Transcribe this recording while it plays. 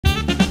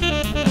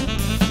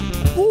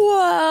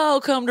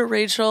Welcome to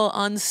Rachel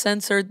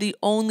Uncensored, the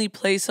only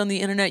place on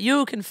the internet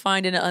you can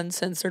find an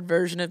uncensored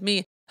version of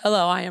me.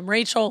 Hello, I am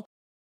Rachel,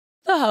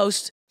 the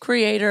host,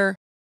 creator,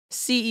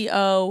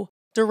 CEO,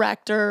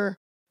 director,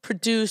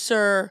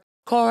 producer,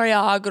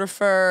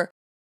 choreographer,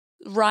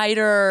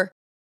 writer,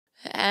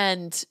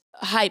 and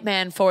hype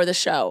man for the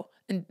show.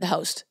 And the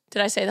host.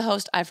 Did I say the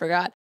host? I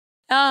forgot.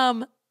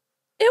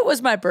 It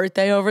was my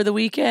birthday over the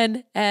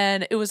weekend,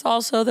 and it was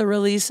also the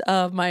release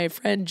of my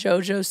friend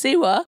JoJo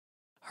Siwa,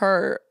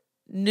 her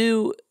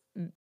new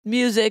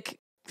music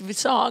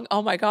song.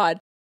 Oh my God.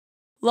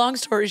 Long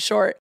story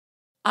short,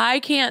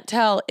 I can't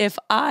tell if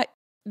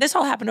this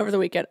all happened over the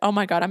weekend. Oh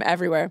my God, I'm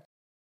everywhere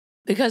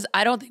because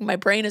I don't think my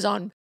brain is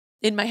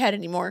in my head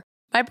anymore.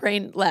 My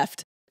brain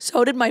left.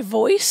 So did my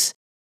voice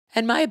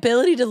and my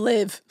ability to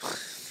live.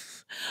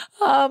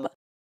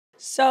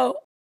 So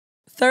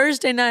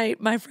Thursday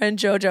night, my friend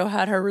JoJo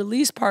had her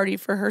release party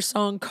for her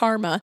song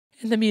Karma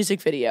in the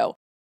music video.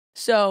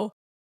 So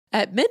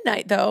at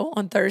midnight, though,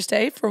 on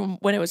Thursday, from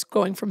when it was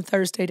going from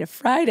Thursday to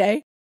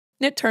Friday,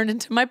 it turned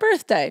into my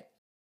birthday.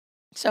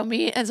 So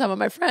me and some of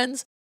my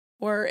friends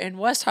were in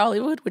West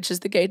Hollywood, which is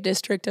the gay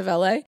district of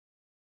LA,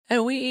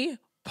 and we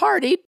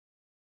partied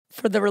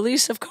for the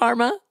release of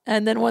Karma,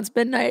 and then once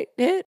midnight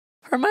hit,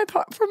 for my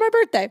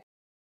birthday.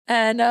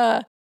 And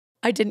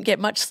I didn't get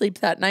much sleep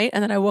that night,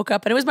 and then I woke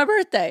up and it was my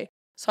birthday.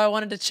 So I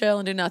wanted to chill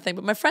and do nothing.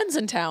 But my friend's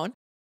in town,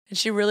 and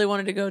she really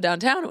wanted to go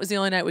downtown. It was the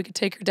only night we could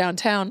take her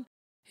downtown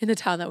in the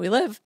town that we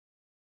live.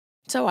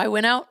 So I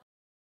went out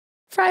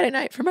Friday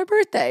night for my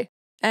birthday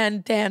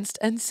and danced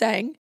and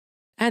sang.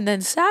 And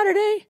then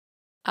Saturday,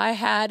 I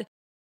had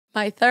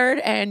my third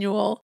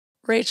annual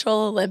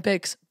Rachel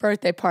Olympics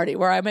birthday party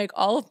where I make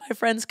all of my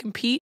friends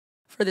compete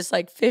for this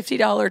like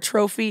 $50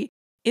 trophy.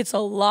 It's a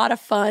lot of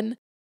fun,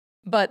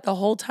 but the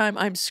whole time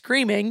I'm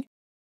screaming.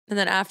 And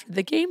then after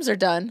the games are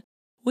done,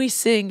 we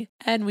sing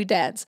and we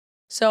dance.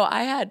 So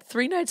I had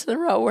 3 nights in a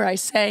row where I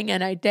sang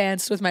and I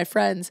danced with my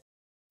friends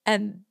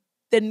and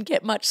didn't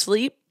get much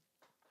sleep.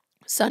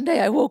 Sunday,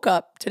 I woke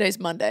up. Today's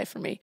Monday for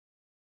me.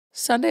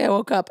 Sunday, I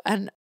woke up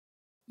and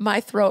my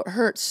throat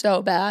hurt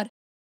so bad.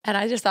 And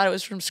I just thought it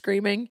was from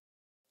screaming.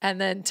 And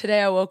then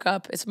today I woke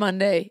up. It's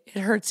Monday. It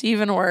hurts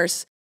even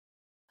worse.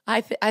 I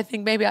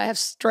think maybe I have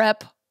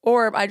strep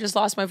or I just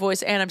lost my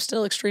voice and I'm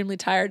still extremely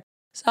tired.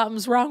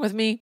 Something's wrong with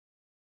me.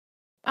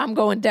 I'm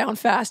going down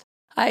fast.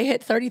 I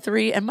hit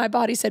 33 and my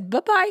body said,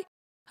 bye-bye.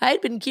 I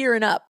had been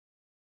gearing up.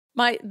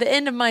 The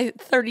end of my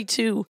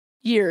 32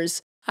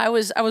 years, I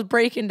was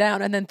breaking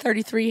down and then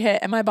 33 hit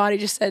and my body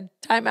just said,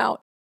 time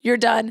out. You're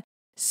done.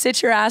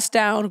 Sit your ass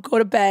down, go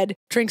to bed,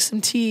 drink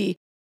some tea,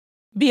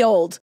 be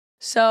old.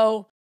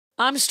 So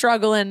I'm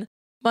struggling.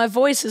 My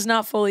voice is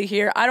not fully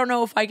here. I don't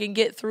know if I can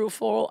get through a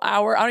full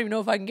hour. I don't even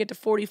know if I can get to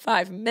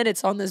 45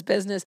 minutes on this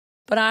business,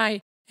 but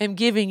I am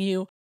giving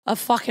you a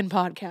fucking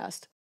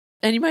podcast.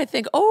 And you might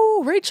think,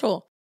 oh,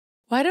 Rachel,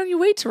 why don't you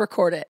wait to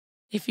record it?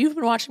 If you've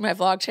been watching my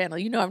vlog channel,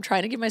 you know I'm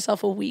trying to give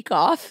myself a week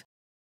off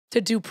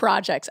to do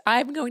projects.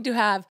 I'm going to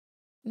have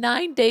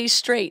 9 days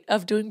straight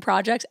of doing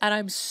projects, and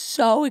I'm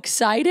so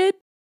excited.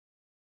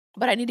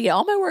 But I need to get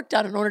all my work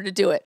done in order to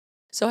do it.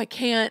 So I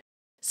can't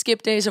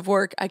skip days of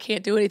work. I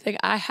can't do anything.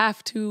 I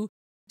have to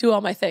do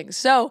all my things.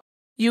 So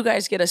you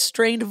guys get a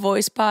strained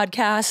voice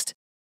podcast.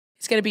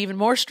 It's going to be even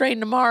more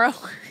strained tomorrow.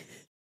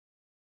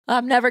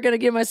 I'm never going to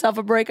give myself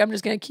a break. I'm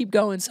just going to keep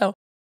going. So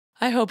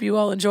I hope you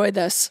all enjoyed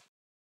this.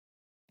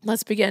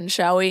 Let's begin,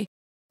 shall we?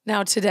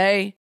 Now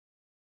today,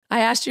 I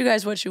asked you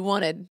guys what you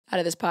wanted out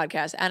of this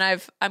podcast, and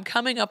I'm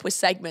coming up with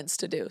segments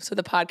to do. So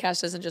the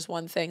podcast isn't just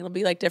one thing. It'll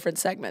be like different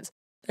segments.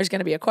 There's going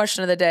to be a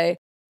question of the day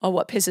on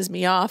what pisses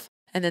me off,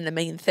 and then the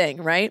main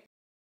thing, right?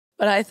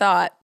 But I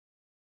thought,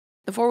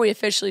 before we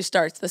officially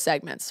start the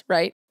segments,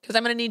 right? Because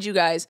I'm going to need you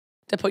guys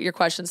to put your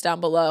questions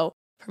down below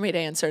for me to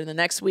answer in the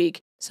next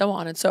week, so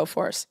on and so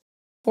forth.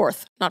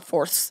 Not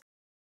fourths.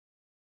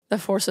 The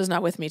force is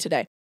not with me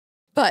today.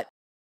 But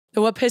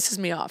what pisses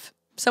me off?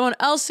 Someone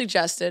else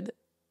suggested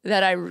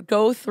that I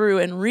go through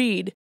and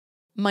read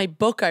my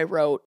book I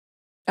wrote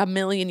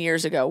 1,000,000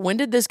 years ago. When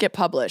did this get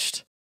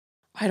published?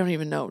 I don't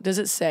even know. Does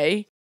it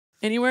say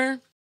anywhere?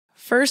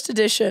 First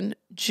edition,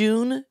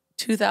 June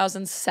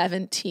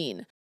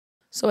 2017.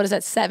 So what is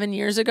that, 7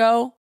 years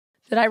ago?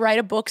 Did I write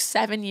a book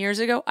 7 years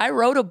ago? I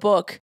wrote a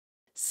book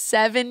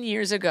 7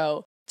 years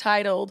ago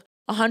titled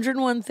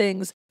 101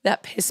 Things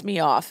That Piss Me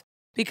Off,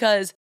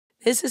 because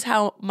this is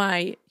how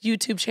my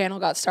YouTube channel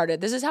got started.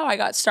 This is how I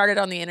got started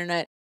on the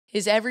internet,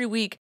 is every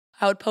week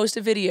I would post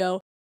a video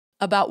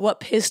about what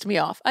pissed me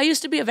off. I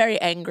used to be a very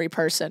angry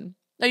person.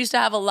 I used to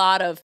have a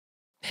lot of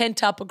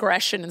pent-up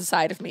aggression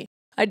inside of me.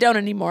 I don't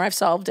anymore. I've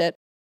solved it.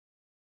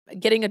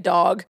 Getting a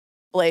dog,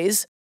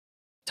 Blaze,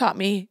 taught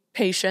me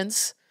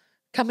patience.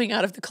 Coming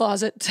out of the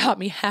closet taught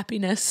me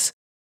happiness.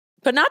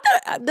 But not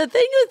the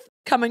thing with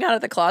coming out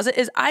of the closet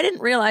is I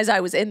didn't realize I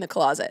was in the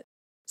closet.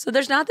 So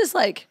there's not this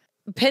like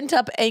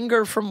pent-up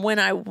anger from when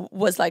I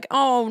was like,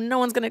 oh, no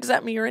one's going to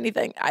accept me or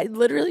anything. I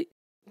literally,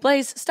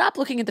 Blaze, stop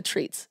looking at the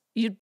treats.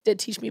 You did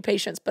teach me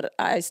patience, but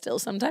I still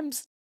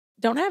sometimes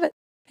don't have it.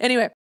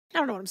 Anyway, I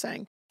don't know what I'm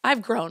saying.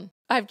 I've grown.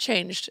 I've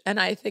changed. And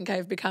I think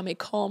I've become a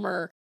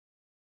calmer,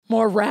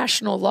 more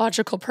rational,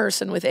 logical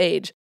person with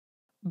age.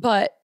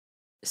 But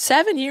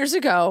 7 years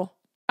ago,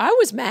 I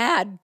was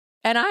mad.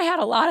 And I had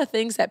a lot of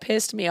things that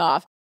pissed me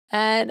off.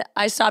 And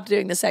I stopped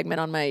doing the segment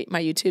on my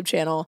YouTube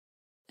channel.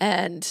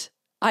 And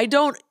I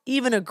don't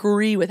even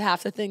agree with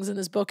half the things in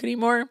this book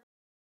anymore.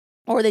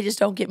 Or they just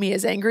don't get me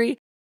as angry.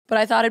 But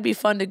I thought it'd be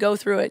fun to go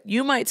through it.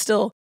 You might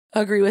still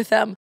agree with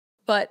them.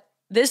 But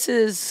this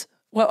is,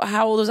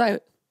 how old was I?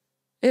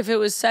 If it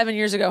was 7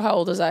 years ago, how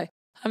old was I?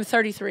 I'm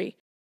 33.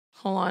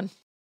 Hold on.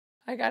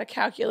 I got to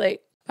calculate.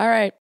 All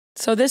right.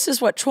 So this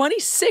is what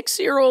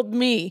 26-year-old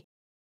me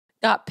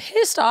got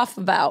pissed off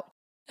about.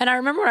 And I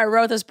remember when I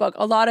wrote this book,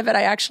 a lot of it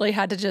I actually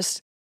had to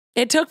just,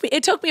 it took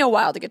me a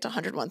while to get to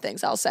 101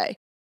 things, I'll say.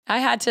 I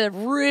had to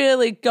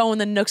really go in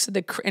the nooks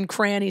and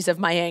crannies of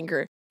my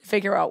anger to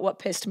figure out what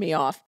pissed me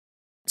off.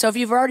 So if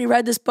you've already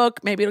read this book,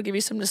 maybe it'll give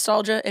you some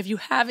nostalgia. If you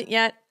haven't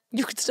yet,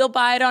 you could still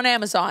buy it on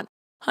Amazon.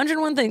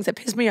 101 Things That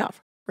Pissed Me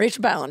Off.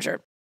 Rachel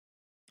Ballinger.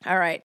 All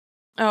right.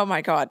 Oh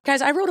my God.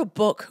 Guys, I wrote a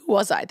book. Who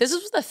was I? This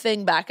was the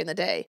thing back in the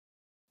day.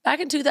 Back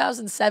in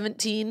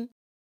 2017,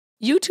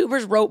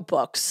 YouTubers wrote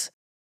books.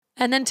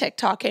 And then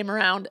TikTok came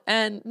around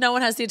and no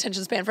one has the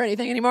attention span for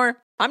anything anymore.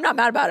 I'm not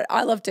mad about it.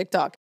 I love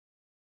TikTok.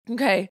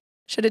 Okay.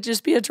 Should it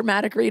just be a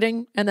dramatic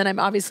reading? And then I'm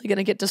obviously going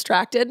to get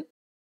distracted.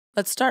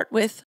 Let's start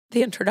with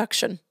the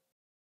introduction.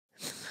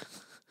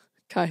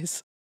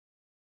 Guys,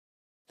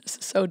 this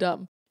is so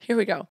dumb. Here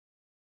we go.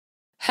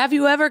 Have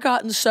you ever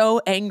gotten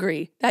so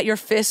angry that your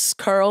fists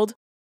curled,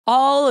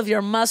 all of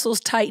your muscles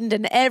tightened,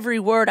 and every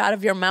word out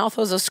of your mouth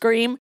was a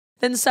scream?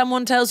 Then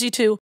someone tells you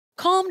to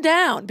calm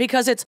down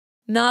because it's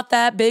not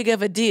that big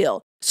of a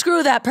deal.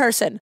 Screw that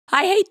person.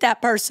 I hate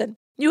that person.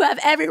 You have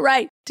every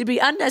right to be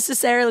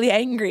unnecessarily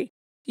angry.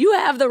 You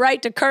have the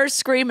right to curse,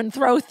 scream, and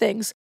throw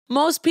things.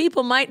 Most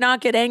people might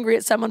not get angry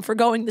at someone for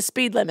going the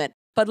speed limit,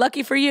 but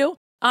lucky for you,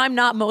 I'm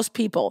not most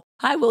people.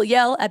 I will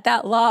yell at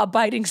that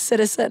law-abiding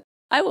citizen.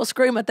 I will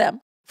scream at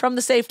them from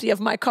the safety of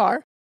my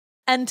car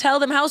and tell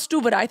them how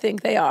stupid I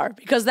think they are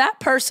because that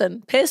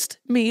person pissed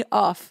me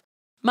off.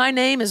 My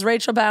name is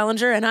Rachel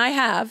Ballinger and I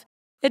have,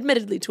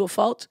 admittedly to a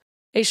fault,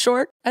 a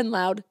short and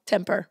loud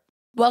temper.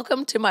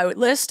 Welcome to my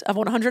list of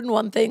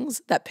 101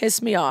 things that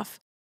piss me off.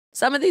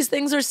 Some of these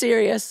things are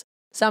serious.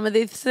 Some of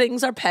these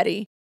things are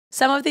petty.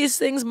 Some of these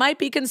things might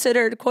be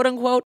considered, quote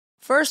unquote,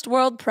 first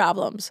world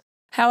problems.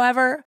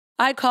 However,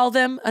 I call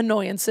them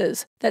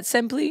annoyances that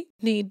simply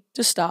need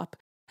to stop.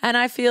 And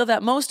I feel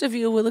that most of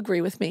you will agree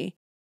with me.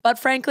 But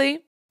frankly,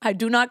 I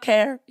do not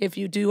care if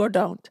you do or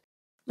don't.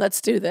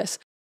 Let's do this.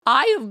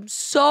 I am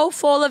so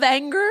full of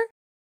anger,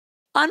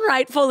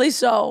 unrightfully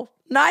so.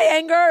 My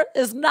anger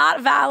is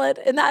not valid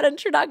in that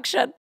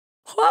introduction.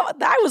 Well,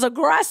 that was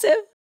aggressive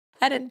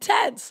and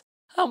intense.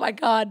 Oh my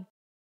God.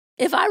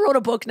 If I wrote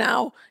a book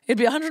now, it'd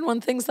be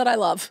 101 things that I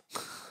love.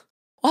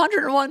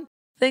 101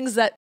 things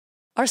that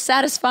are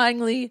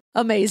satisfyingly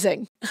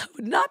amazing. I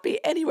would not be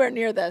anywhere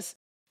near this.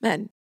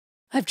 Man,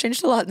 I've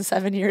changed a lot in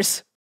 7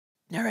 years.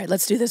 All right,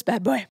 let's do this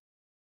bad boy.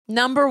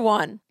 Number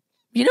 1.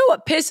 You know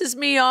what pisses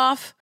me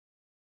off?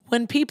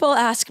 When people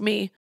ask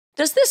me,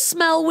 does this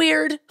smell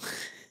weird?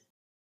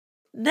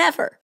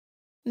 Never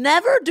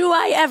do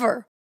I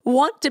ever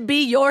want to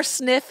be your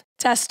sniff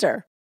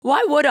tester.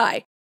 Why would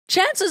I?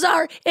 Chances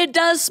are it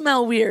does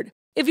smell weird.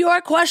 If you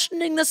are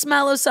questioning the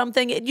smell of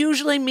something, it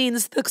usually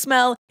means the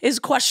smell is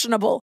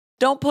questionable.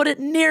 Don't put it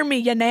near me,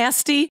 you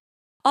nasty.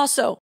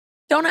 Also,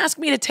 don't ask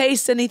me to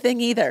taste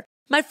anything either.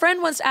 My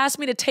friend once asked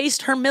me to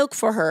taste her milk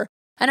for her,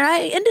 and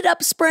I ended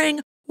up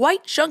spraying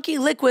white chunky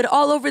liquid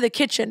all over the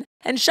kitchen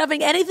and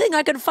shoving anything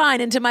I could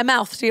find into my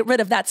mouth to get rid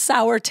of that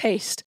sour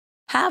taste.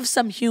 Have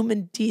some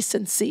human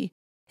decency.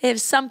 If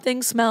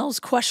something smells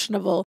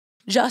questionable,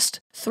 just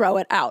throw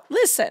it out.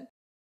 Listen,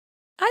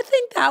 I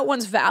think that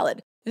one's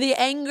valid. The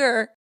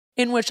anger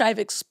in which I've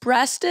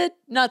expressed it,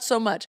 not so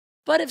much.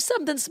 But if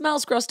something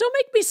smells gross, don't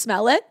make me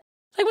smell it.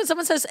 Like when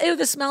someone says, ew,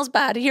 this smells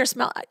bad, here,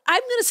 smell.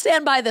 I'm going to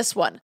stand by this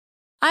one.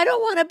 I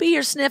don't want to be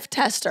your sniff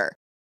tester.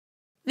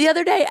 The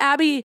other day,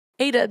 Abby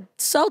ate a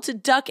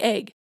salted duck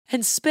egg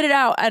and spit it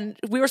out. And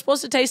we were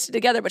supposed to taste it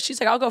together, but she's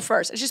like, I'll go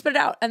first. And she spit it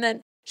out. And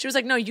then she was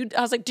like, no, you.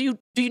 I was like, do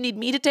you need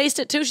me to taste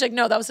it too? She's like,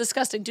 no, that was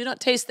disgusting. Do not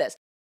taste this.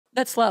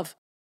 That's love.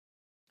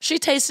 She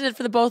tasted it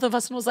for the both of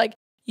us and was like,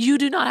 you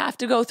do not have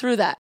to go through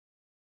that.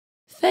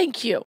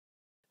 Thank you.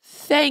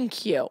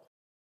 Thank you.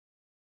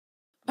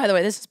 By the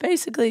way, this is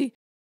basically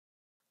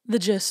the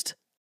gist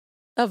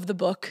of the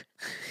book.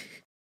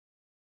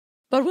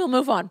 But we'll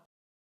move on.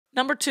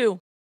 Number 2.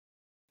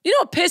 You know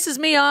what pisses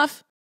me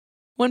off?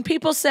 When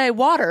people say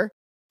water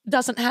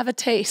doesn't have a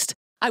taste.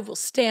 I will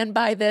stand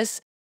by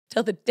this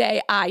till the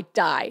day I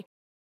die.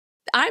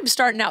 I'm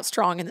starting out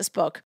strong in this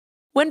book.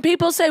 When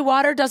people say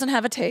water doesn't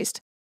have a taste,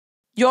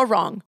 you're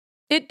wrong.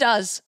 It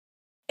does.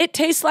 It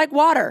tastes like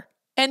water.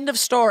 End of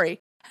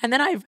story. And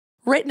then I've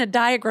written a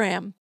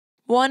diagram.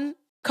 One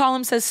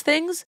column says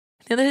things.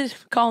 The other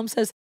column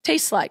says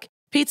tastes like.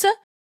 Pizza?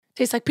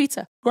 Tastes like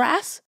pizza.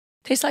 Grass?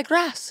 Tastes like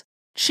grass.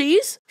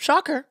 Cheese?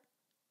 Shocker.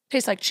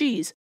 Tastes like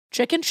cheese.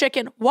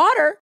 Chicken,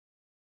 water.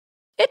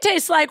 It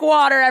tastes like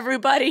water,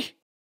 everybody.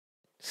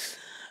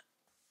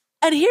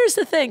 And here's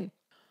the thing.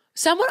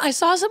 I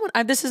saw someone,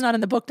 this is not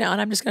in the book now, and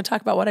I'm just going to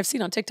talk about what I've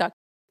seen on TikTok.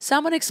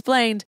 Someone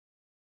explained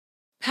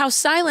how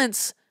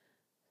silence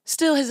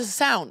still has a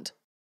sound.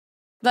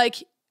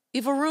 Like,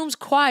 if a room's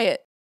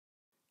quiet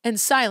and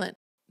silent,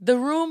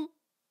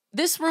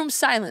 this room's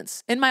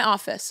silence in my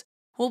office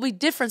will be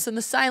different than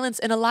the silence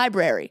in a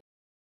library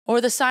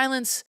or the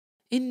silence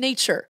in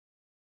nature.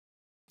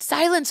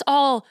 Silence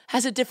all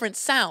has a different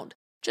sound,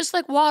 just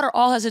like water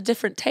all has a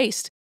different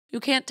taste. You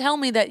can't tell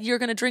me that you're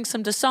going to drink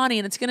some Dasani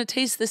and it's going to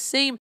taste the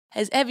same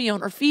as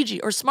Evian or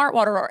Fiji or Smart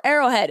Water or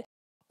Arrowhead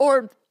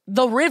or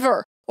the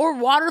river or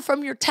water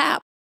from your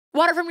tap.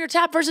 Water from your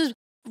tap versus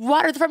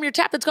water from your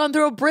tap that's gone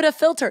through a Brita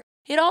filter.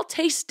 It all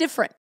tastes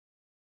different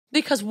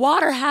because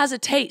water has a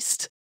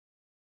taste.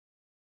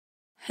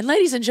 And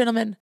ladies and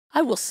gentlemen,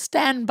 I will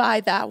stand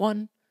by that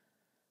one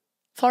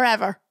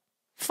forever.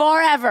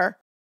 Forever.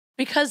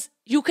 Because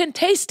you can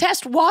taste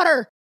test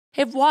water.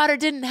 If water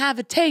didn't have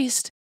a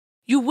taste,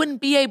 you wouldn't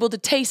be able to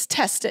taste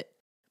test it.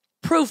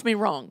 Prove me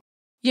wrong.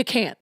 You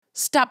can't.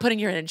 Stop putting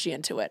your energy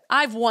into it.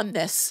 I've won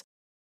this.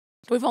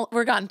 We've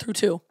gotten through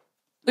 2.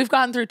 We've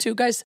gotten through 2,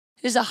 guys.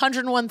 This is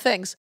 101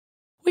 things.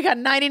 We got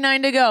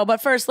 99 to go.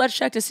 But first, let's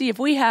check to see if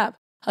we have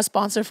a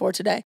sponsor for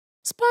today.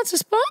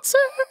 Sponsor.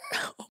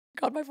 Oh my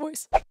God, my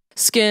voice.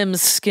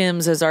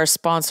 Skims is our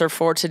sponsor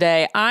for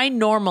today. I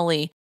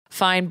normally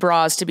find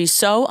bras to be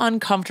so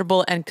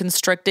uncomfortable and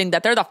constricting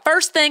that they're the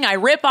first thing I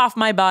rip off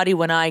my body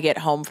when I get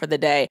home for the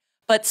day.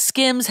 But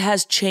Skims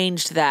has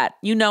changed that.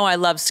 You know I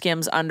love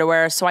Skims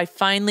underwear, so I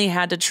finally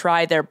had to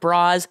try their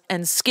bras,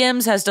 and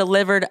Skims has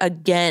delivered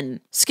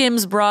again.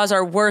 Skims bras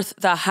are worth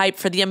the hype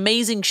for the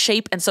amazing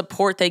shape and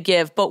support they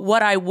give, but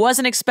what I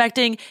wasn't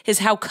expecting is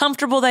how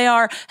comfortable they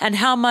are and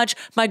how much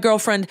my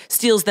girlfriend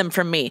steals them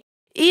from me.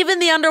 Even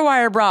the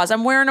underwire bras,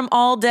 I'm wearing them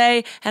all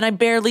day and I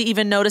barely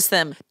even notice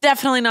them.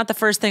 Definitely not the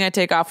first thing I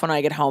take off when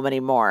I get home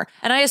anymore.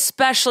 And I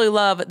especially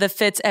love the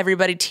Fits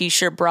Everybody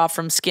t-shirt bra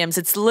from Skims.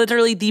 It's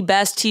literally the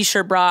best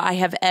t-shirt bra I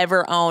have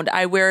ever owned.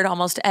 I wear it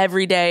almost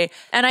every day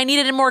and I need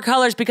it in more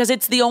colors because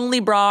it's the only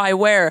bra I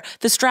wear.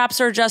 The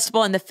straps are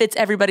adjustable and the Fits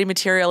Everybody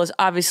material is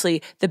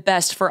obviously the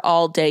best for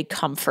all day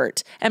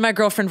comfort. And my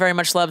girlfriend very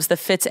much loves the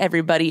Fits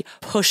Everybody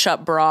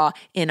push-up bra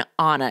in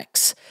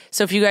onyx.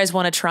 So if you guys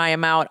want to try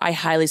them out, I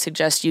highly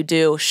suggest you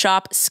do.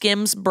 Shop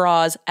Skims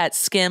bras at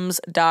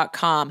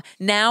skims.com.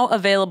 Now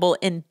available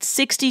in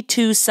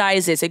 62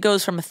 sizes. It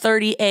goes from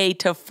 30A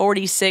to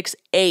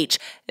 46H.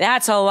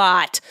 That's a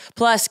lot.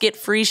 Plus, get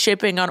free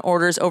shipping on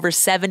orders over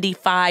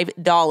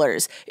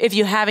 $75. If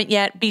you haven't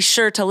yet, be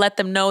sure to let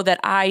them know that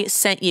I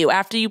sent you.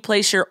 After you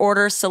place your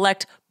order,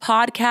 select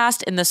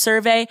podcast in the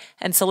survey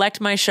and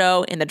select my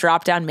show in the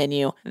drop-down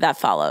menu that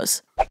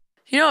follows.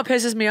 You know what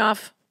pisses me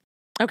off?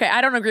 Okay,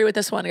 I don't agree with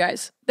this one,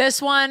 guys.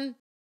 This one,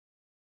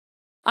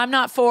 I'm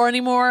not for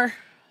anymore.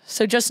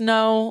 So just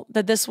know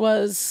that this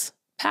was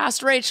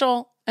past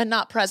Rachel and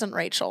not present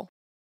Rachel.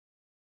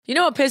 You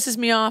know what pisses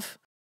me off?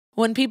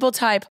 When people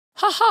type,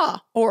 haha,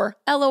 or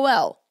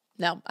LOL.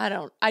 No, I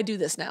don't. I do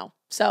this now.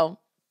 So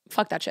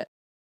fuck that shit.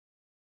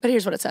 But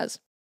here's what it says.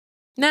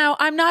 Now,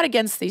 I'm not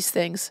against these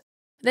things.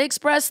 They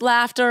express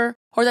laughter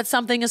or that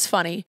something is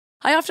funny.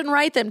 I often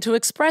write them to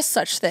express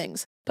such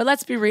things. But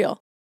let's be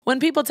real. When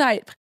people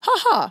type,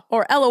 haha,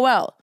 or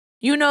LOL,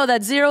 you know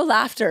that zero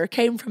laughter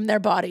came from their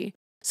body.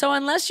 So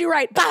unless you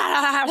write,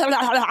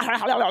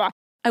 I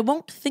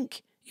won't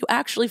think you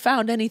actually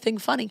found anything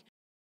funny.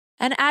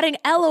 And adding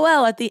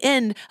LOL at the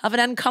end of an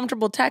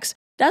uncomfortable text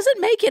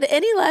doesn't make it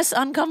any less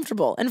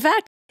uncomfortable. In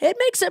fact, it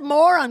makes it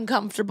more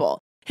uncomfortable.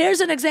 Here's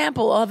an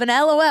example of an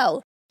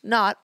LOL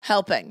not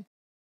helping.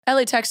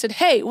 Ellie texted,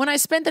 hey, when I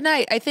spent the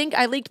night, I think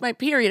I leaked my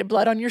period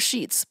blood on your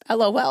sheets.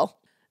 LOL.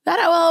 That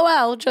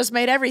LOL just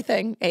made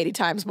everything 80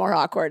 times more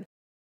awkward.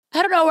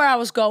 I don't know where I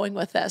was going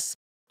with this.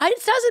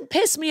 It doesn't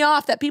piss me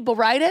off that people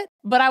write it,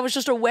 but I was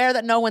just aware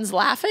that no one's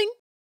laughing.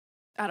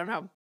 I don't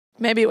know.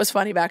 Maybe it was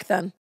funny back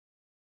then.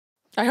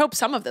 I hope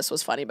some of this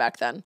was funny back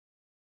then.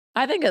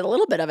 I think a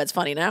little bit of it's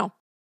funny now.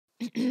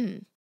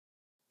 The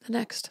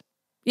next.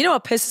 You know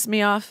what pisses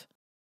me off?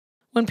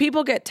 When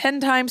people get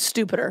 10 times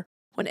stupider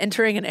when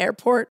entering an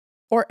airport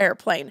or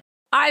airplane.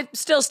 I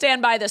still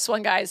stand by this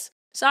one, guys.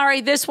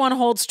 Sorry, this one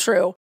holds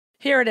true.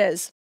 Here it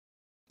is.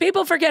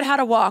 People forget how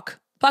to walk,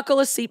 buckle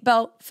a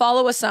seatbelt,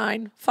 follow a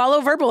sign, follow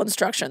verbal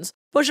instructions,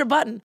 push a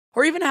button,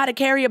 or even how to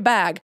carry a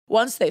bag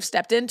once they've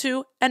stepped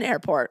into an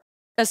airport,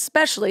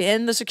 especially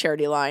in the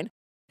security line.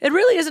 It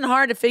really isn't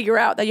hard to figure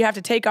out that you have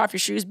to take off your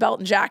shoes, belt,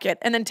 and jacket,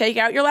 and then take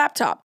out your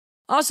laptop.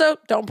 Also,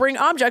 don't bring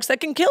objects that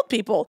can kill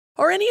people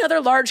or any other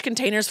large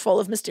containers full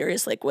of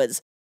mysterious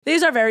liquids.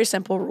 These are very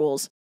simple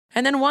rules.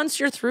 And then once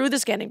you're through the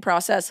scanning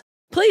process,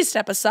 please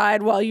step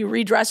aside while you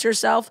redress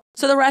yourself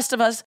so the rest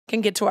of us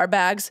can get to our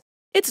bags.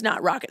 It's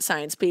not rocket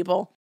science,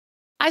 people.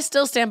 I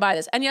still stand by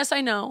this. And yes, I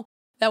know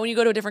that when you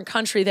go to a different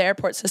country, the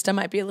airport system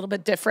might be a little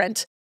bit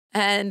different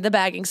and the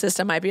bagging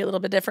system might be a little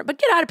bit different, but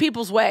get out of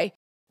people's way.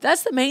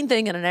 That's the main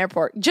thing in an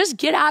airport. Just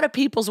get out of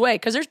people's way,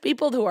 because there's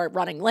people who are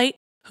running late,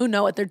 who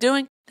know what they're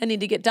doing, that need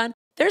to get done.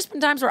 There's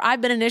been times where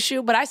I've been an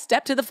issue, but I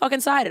stepped to the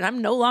fucking side and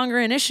I'm no longer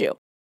an issue.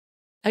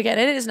 Again,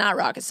 it is not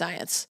rocket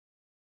science.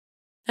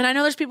 And I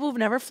know there's people who've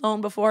never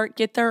flown before.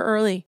 Get there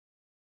early.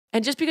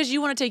 And just because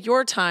you want to take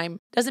your time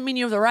doesn't mean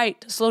you have the right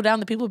to slow down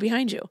the people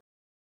behind you.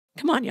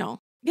 Come on, y'all.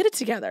 Get it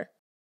together.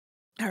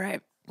 All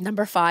right.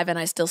 Number 5, and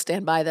I still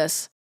stand by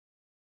this.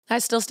 I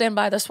still stand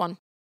by this one.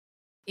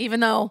 Even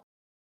though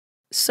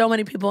so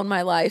many people in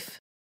my life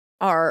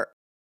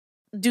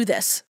do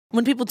this.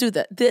 When people do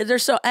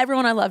that,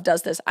 everyone I love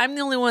does this. I'm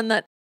the only one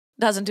that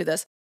doesn't do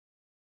this.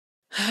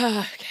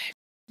 Okay.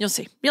 You'll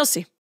see. You'll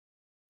see.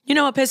 You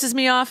know what pisses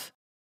me off?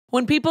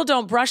 When people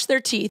don't brush their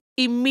teeth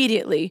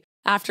immediately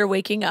after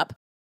waking up.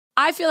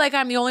 I feel like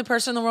I'm the only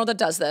person in the world that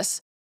does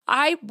this.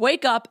 I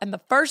wake up and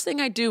the first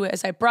thing I do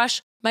is I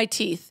brush my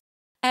teeth.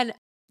 And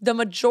the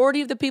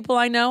majority of the people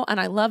I know, and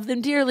I love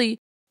them dearly,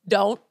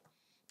 don't.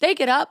 They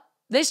get up,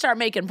 they start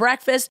making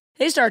breakfast,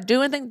 they start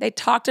doing things, they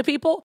talk to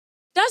people.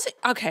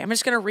 Okay, I'm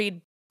just going to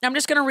read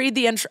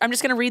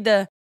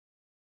the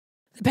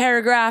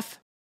paragraph,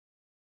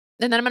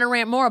 and then I'm going to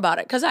rant more about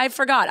it, because I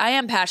forgot. I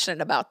am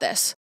passionate about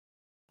this.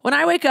 When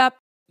I wake up,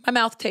 my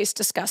mouth tastes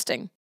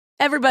disgusting.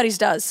 Everybody's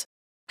does.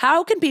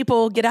 How can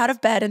people get out of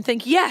bed and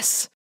think,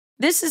 yes,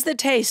 this is the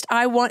taste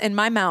I want in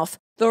my mouth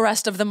the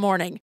rest of the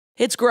morning?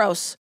 It's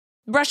gross.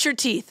 Brush your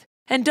teeth.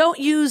 And don't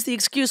use the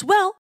excuse,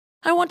 well,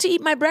 I want to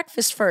eat my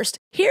breakfast first.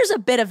 Here's a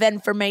bit of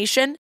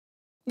information.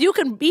 You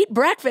can eat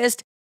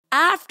breakfast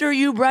after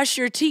you brush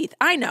your teeth.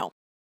 I know.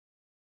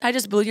 I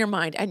just blew your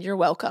mind, and you're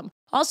welcome.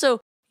 Also,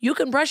 you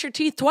can brush your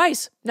teeth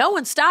twice. No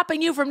one's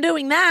stopping you from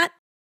doing that.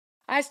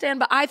 I stand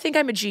by. I think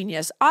I'm a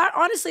genius.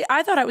 Honestly,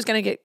 I thought I was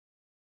going to get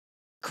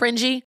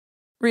cringy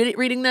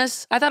reading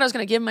this. I thought I was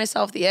going to give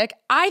myself the ick.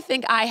 I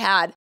think I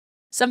had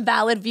some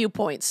valid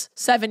viewpoints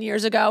 7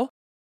 years ago,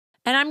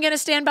 and I'm going to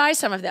stand by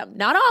some of them.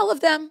 Not all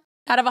of them.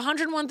 Out of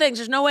 101 things,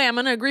 there's no way I'm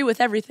going to agree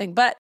with everything,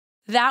 but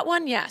that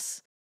one,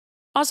 yes.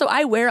 Also,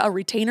 I wear a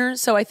retainer,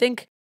 so I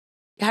think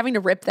having to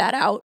rip that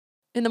out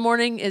in the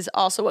morning is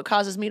also what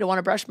causes me to want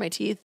to brush my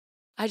teeth.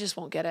 I just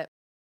won't get it.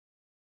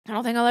 I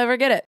don't think I'll ever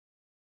get it.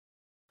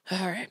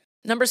 All right.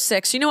 Number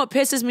 6, you know what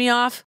pisses me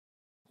off?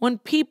 When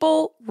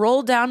people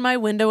roll down my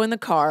window in the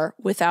car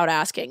without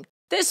asking.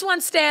 This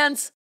one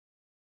stands.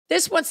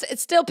 It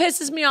still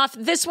pisses me off.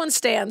 This one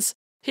stands.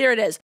 Here it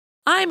is.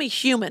 I'm a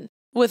human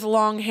with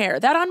long hair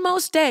that on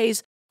most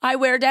days I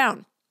wear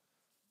down.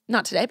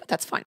 Not today, but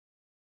that's fine.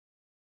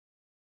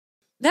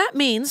 That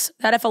means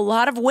that if a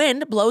lot of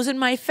wind blows in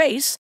my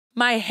face,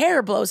 my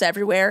hair blows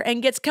everywhere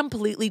and gets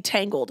completely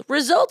tangled,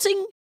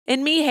 resulting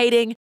in me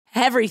hating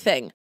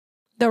everything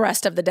the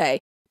rest of the day.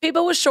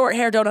 People with short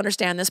hair don't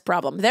understand this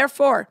problem.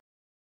 Therefore,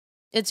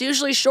 it's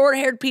usually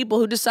short-haired people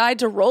who decide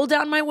to roll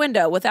down my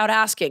window without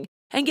asking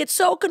and get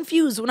so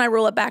confused when I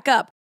roll it back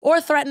up or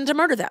threaten to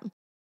murder them.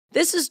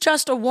 This is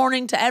just a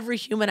warning to every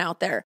human out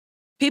there.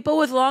 People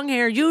with long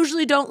hair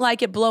usually don't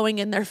like it blowing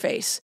in their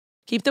face.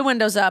 Keep the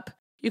windows up.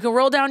 You can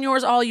roll down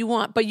yours all you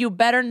want, but you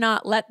better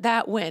not let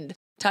that wind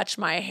touch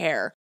my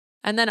hair.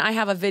 And then I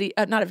have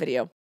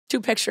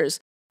two pictures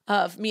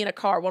of me in a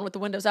car, one with the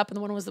windows up and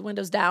the one with the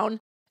windows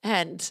down.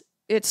 And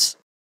it's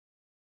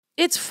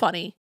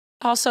funny.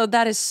 Also,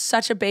 that is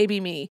such a baby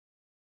me.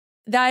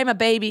 I'm a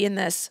baby in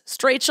this.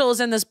 Strachel is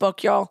in this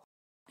book, y'all.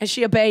 Is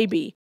she a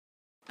baby?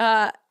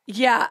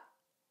 Yeah.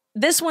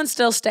 This one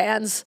still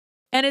stands.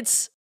 And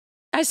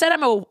I said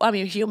I'm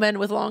a human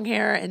with long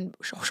hair, and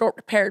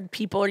short-haired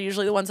people are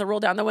usually the ones that roll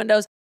down the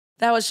windows.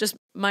 That was just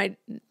my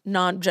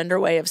non-gender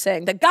way of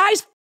saying that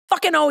guys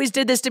fucking always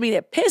did this to me.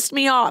 It pissed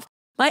me off.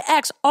 My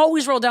ex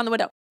always rolled down the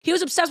window. He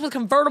was obsessed with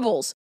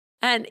convertibles,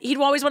 and he'd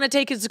always want to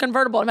take his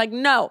convertible. I'm like,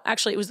 no,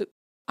 actually,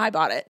 I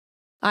bought it.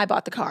 I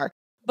bought the car.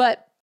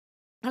 But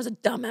that was a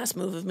dumbass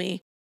move of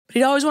me. But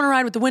he'd always want to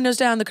ride with the windows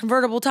down, the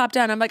convertible top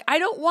down. I'm like, I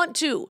don't want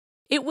to.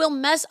 It will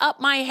mess up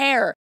my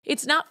hair.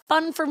 It's not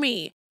fun for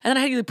me. And then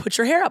I had to put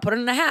your hair up, put it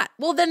in a hat.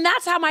 Well, then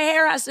that's how my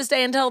hair has to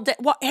stay until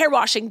hair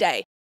washing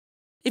day.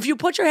 If you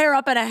put your hair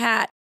up in a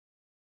hat,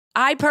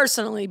 I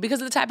personally,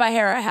 because of the type of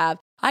hair I have,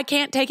 I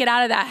can't take it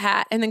out of that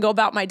hat and then go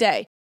about my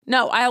day.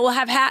 No, I will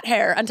have hat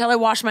hair until I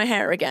wash my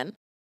hair again.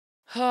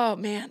 Oh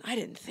man, I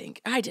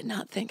did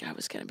not think I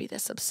was going to be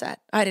this upset.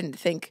 I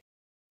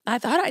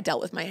thought I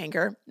dealt with my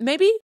anger.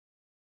 Maybe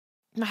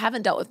I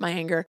haven't dealt with my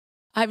anger.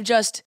 I've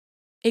just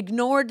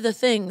ignored the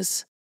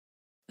things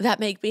that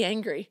make me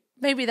angry.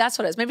 Maybe that's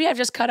what it is. Maybe I've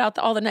just cut out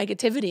all the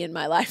negativity in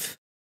my life.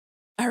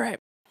 All right,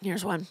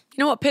 here's one.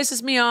 You know what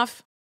pisses me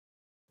off?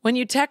 When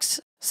you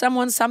text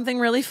someone something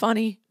really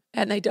funny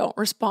and they don't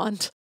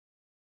respond.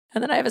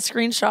 And then I have a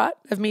screenshot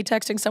of me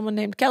texting someone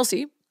named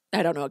Kelsey.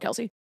 I don't know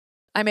Kelsey.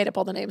 I made up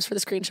all the names for the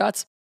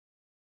screenshots.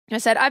 I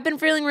said, I've been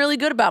feeling really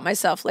good about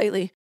myself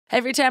lately.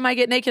 Every time I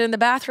get naked in the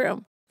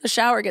bathroom, the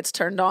shower gets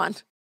turned on.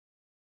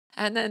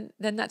 And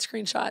then that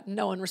screenshot,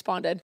 no one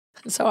responded.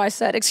 And so I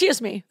said,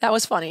 excuse me, that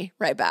was funny,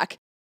 right back.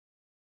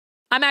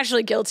 I'm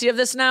actually guilty of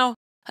this now.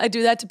 I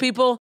do that to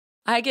people.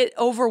 I get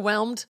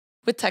overwhelmed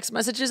with text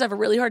messages. I have a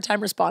really hard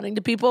time responding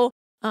to people.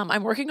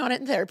 I'm working on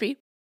it in therapy,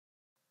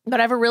 but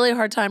I have a really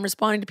hard time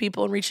responding to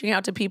people and reaching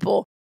out to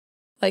people.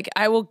 Like,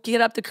 I will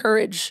get up the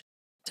courage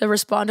to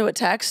respond to a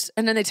text,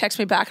 and then they text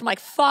me back. I'm like,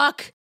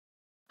 fuck,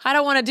 I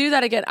don't want to do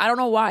that again. I don't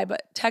know why,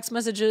 but text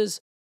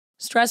messages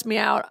stress me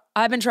out.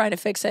 I've been trying to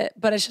fix it,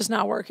 but it's just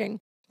not working.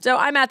 So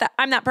I'm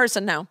that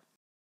person now.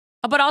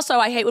 But also,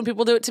 I hate when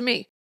people do it to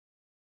me.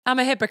 I'm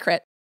a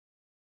hypocrite.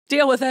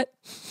 Deal with it.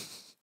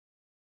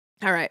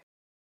 All right.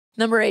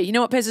 Number 8, you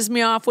know what pisses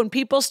me off? When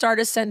people start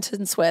a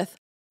sentence with,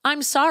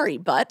 I'm sorry,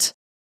 but.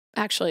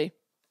 Actually,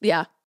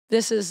 yeah,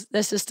 this is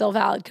still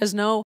valid because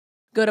no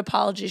good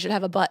apology should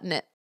have a but in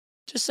it.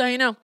 Just so you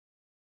know.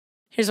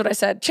 Here's what I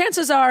said.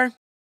 Chances are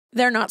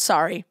they're not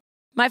sorry.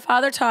 My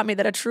father taught me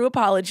that a true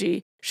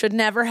apology should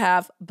never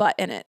have but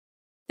in it.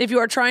 If you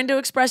are trying to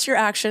express your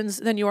actions,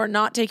 then you are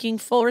not taking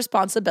full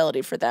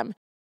responsibility for them.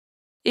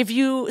 If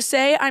you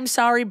say, I'm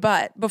sorry,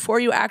 but before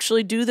you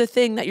actually do the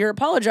thing that you're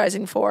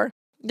apologizing for,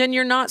 then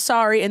you're not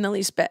sorry in the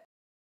least bit.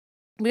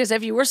 Because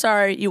if you were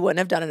sorry, you wouldn't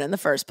have done it in the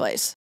first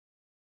place.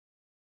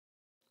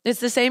 It's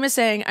the same as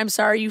saying, I'm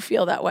sorry you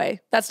feel that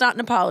way. That's not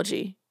an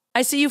apology.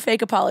 I see you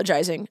fake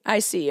apologizing. I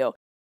see you.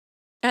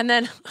 And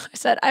then I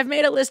said, I've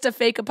made a list of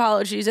fake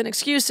apologies and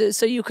excuses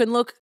so you can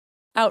look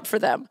out for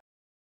them.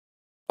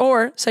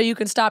 Or so you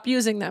can stop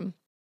using them.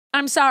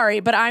 I'm sorry,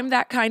 but I'm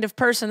that kind of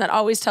person that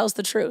always tells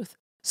the truth.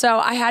 So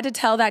I had to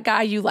tell that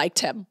guy you liked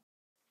him.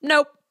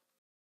 Nope.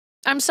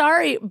 I'm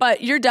sorry,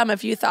 but you're dumb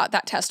if you thought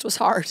that test was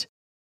hard.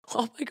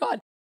 Oh my God.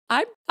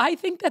 I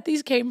think that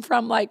these came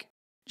from like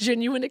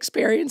genuine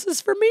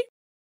experiences for me.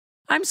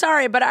 I'm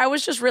sorry, but I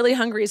was just really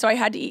hungry, so I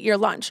had to eat your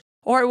lunch,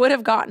 or I would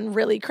have gotten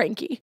really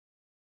cranky.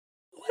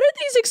 What are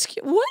these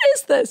excuses? What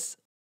is this?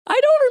 I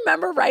don't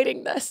remember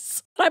writing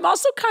this. I'm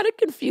also kind of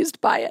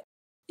confused by it.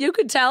 You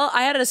could tell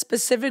I had a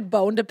specific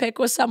bone to pick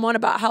with someone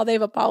about how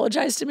they've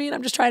apologized to me, and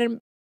I'm just trying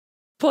to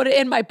put it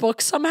in my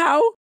book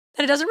somehow.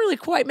 And it doesn't really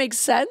quite make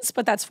sense,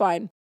 but that's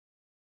fine.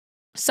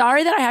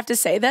 Sorry that I have to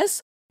say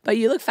this, but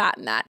you look fat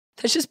in that.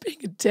 That's just being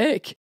a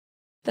dick.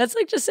 That's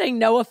like just saying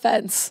no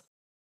offense.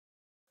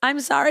 I'm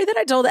sorry that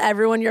I told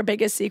everyone your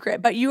biggest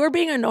secret, but you were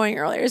being annoying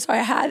earlier, so I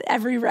had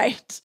every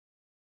right.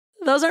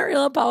 Those aren't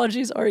real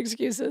apologies or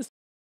excuses.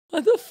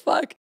 What the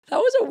fuck? That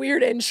was a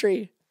weird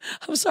entry.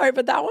 I'm sorry,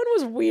 but that one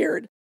was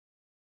weird.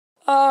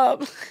 All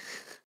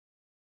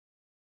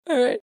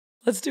right,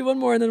 let's do one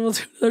more and then we'll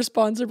do another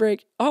sponsor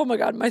break. Oh my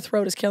God, my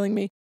throat is killing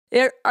me.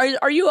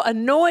 Are you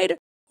annoyed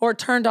or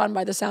turned on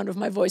by the sound of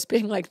my voice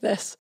being like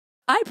this?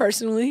 I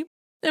personally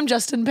am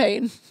just in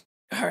pain.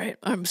 All right,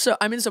 I'm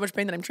in so much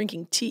pain that I'm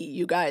drinking tea,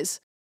 you guys.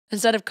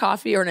 Instead of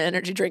coffee or an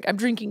energy drink, I'm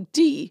drinking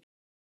tea.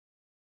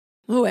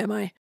 Who am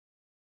I?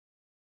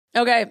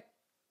 Okay,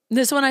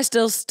 this one I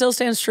still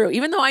stands true.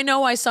 Even though I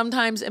know why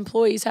sometimes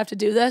employees have to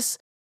do this,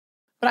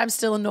 but I'm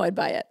still annoyed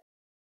by it.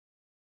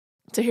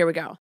 So here we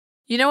go.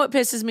 You know what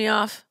pisses me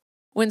off?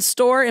 When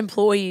store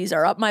employees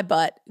are up my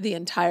butt the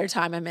entire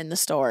time I'm in the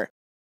store.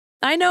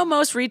 I know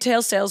most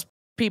retail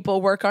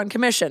salespeople work on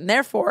commission,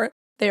 therefore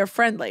they are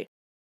friendly.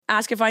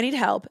 Ask if I need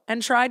help,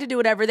 and try to do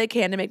whatever they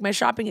can to make my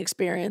shopping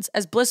experience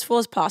as blissful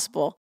as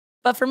possible.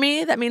 But for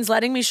me, that means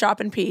letting me shop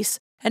in peace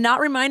and not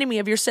reminding me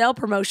of your sale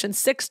promotion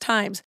 6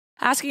 times,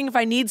 asking if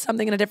I need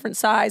something in a different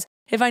size,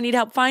 if I need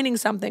help finding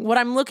something, what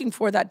I'm looking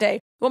for that day,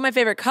 what my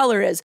favorite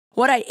color is,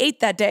 what I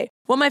ate that day,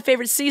 what my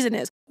favorite season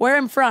is, where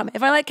I'm from,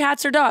 if I like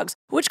cats or dogs,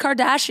 which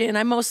Kardashian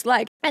I most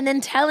like, and then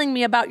telling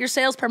me about your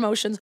sales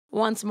promotions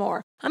once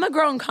more. I'm a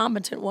grown,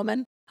 competent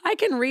woman. I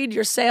can read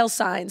your sales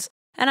signs.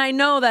 And I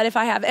know that if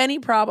I have any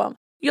problem,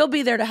 you'll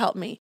be there to help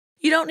me.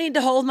 You don't need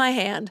to hold my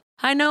hand.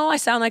 I know I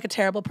sound like a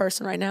terrible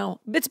person right now.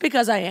 It's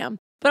because I am.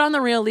 But on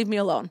the real, leave me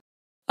alone.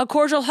 A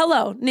cordial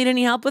hello, need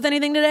any help with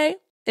anything today?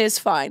 Is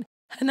fine.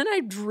 And then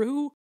I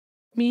drew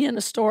me in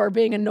a store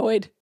being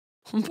annoyed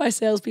by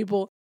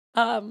salespeople.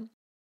 I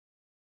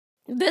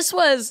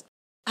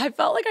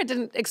felt like I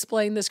didn't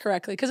explain this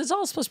correctly because it's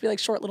all supposed to be like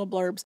short little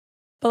blurbs.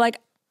 But like,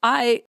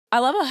 I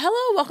love a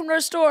hello, welcome to our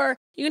store.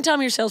 You can tell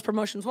me your sales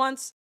promotions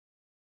once.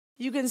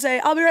 You can say,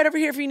 I'll be right over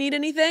here if you need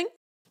anything.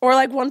 Or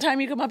like one time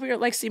you come up and you're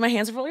like, see my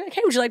hands are full. You're like,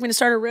 hey, would you like me to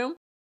start a room?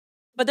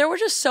 But there were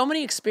just so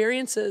many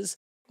experiences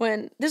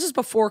when, this was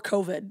before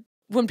COVID,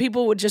 when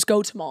people would just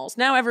go to malls.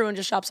 Now everyone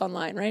just shops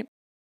online, right?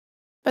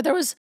 But there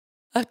was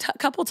a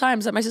couple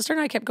times that my sister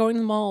and I kept going to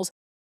the malls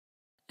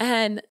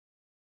and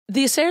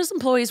the sales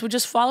employees would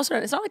just follow us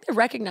around. It's not like they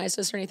recognized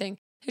us or anything.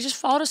 They just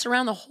followed us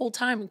around the whole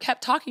time and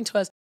kept talking to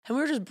us. And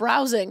we were just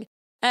browsing.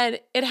 And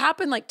it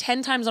happened like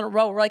 10 times in a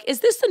row. We're like, is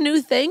this the new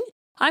thing?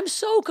 I'm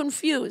so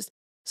confused.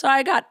 So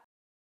I got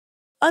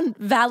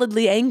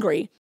unvalidly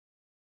angry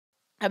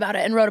about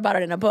it and wrote about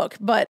it in a book.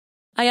 But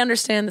I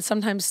understand that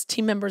sometimes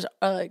team members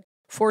are like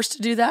forced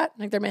to do that.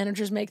 Like their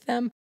managers make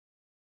them.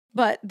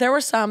 But there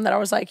were some that I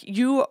was like,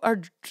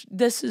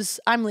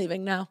 I'm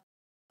leaving now.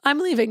 I'm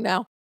leaving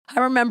now. I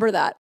remember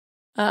that.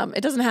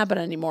 It doesn't happen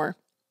anymore.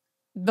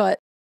 But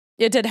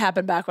it did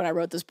happen back when I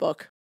wrote this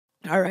book.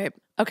 All right.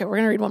 Okay, we're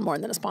going to read one more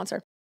and then a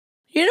sponsor.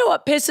 You know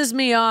what pisses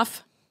me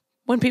off?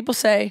 When people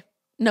say,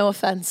 No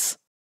offense.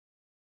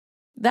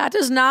 That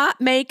does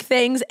not make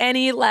things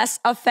any less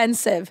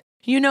offensive.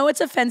 You know it's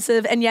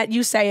offensive, and yet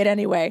you say it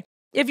anyway.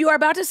 If you are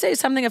about to say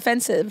something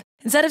offensive,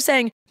 instead of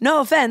saying, no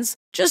offense,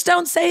 just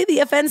don't say the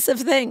offensive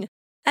thing.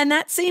 And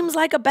that seems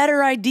like a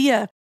better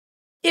idea.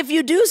 If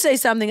you do say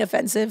something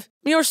offensive,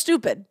 you're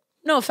stupid.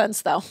 No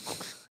offense, though.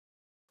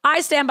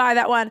 I stand by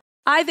that one.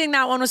 I think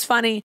that one was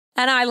funny,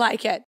 and I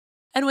like it.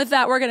 And with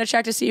that, we're going to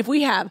check to see if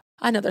we have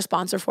another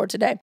sponsor for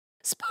today.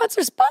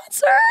 Sponsor.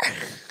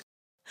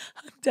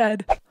 I'm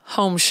dead.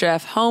 Home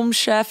Chef. Home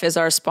Chef is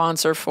our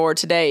sponsor for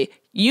today.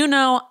 You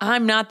know,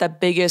 I'm not the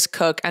biggest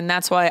cook, and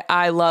that's why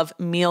I love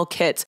meal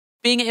kits.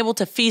 Being able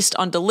to feast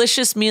on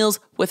delicious meals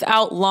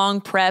without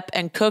long prep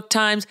and cook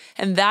times,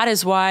 and that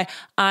is why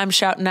I'm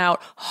shouting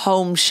out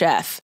Home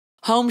Chef.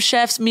 Home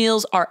Chef's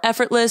meals are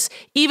effortless,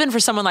 even for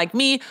someone like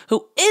me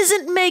who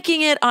isn't making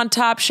it on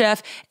Top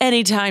Chef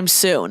anytime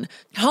soon.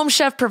 Home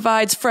Chef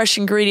provides fresh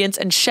ingredients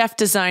and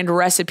chef-designed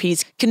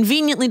recipes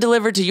conveniently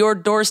delivered to your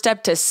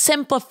doorstep to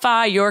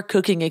simplify your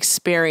cooking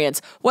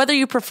experience. Whether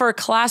you prefer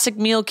classic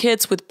meal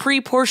kits with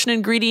pre-portioned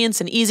ingredients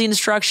and easy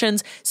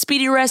instructions,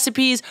 speedy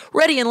recipes,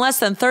 ready in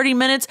less than 30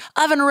 minutes,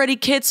 oven-ready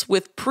kits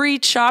with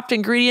pre-chopped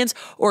ingredients,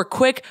 or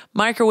quick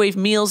microwave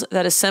meals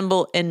that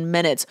assemble in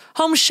minutes,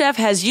 Home Chef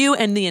has you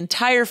and the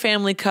entire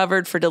family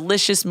covered for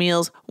delicious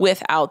meals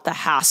without the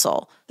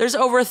hassle. There's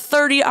over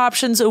 30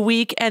 options a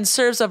week and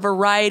serves a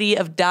variety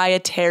of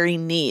dietary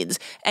needs.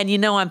 And you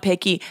know I'm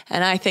picky,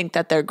 and I think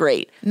that they're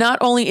great. Not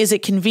only is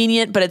it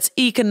convenient, but it's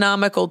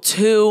economical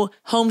too.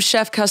 Home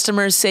Chef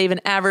customers save an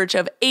average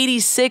of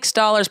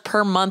 $86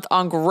 per month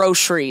on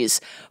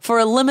groceries. For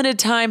a limited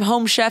time,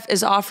 Home Chef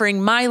is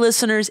offering my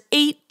listeners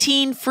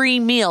 18 free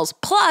meals,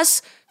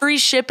 plus free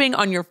shipping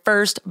on your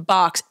first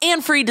box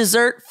and free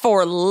dessert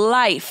for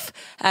life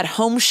at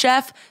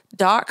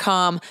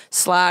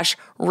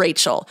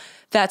homechef.com/Rachel.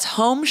 That's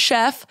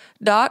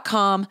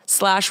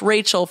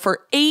homechef.com/Rachel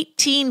for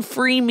 18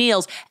 free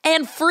meals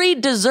and free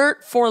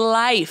dessert for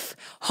life.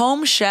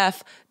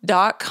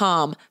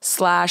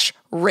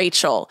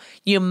 Homechef.com/Rachel.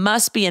 You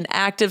must be an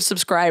active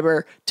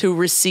subscriber to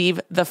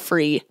receive the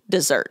free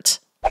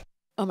dessert.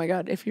 Oh my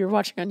God. If you're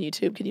watching on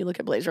YouTube, can you look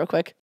at Blaze real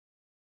quick?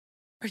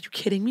 Are you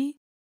kidding me?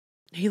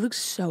 He looks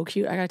so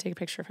cute. I gotta take a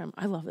picture of him.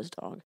 I love this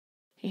dog.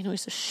 He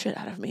annoys the shit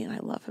out of me, and I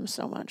love him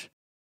so much.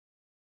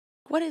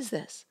 What is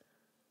this?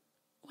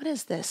 What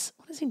is this?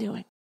 What is he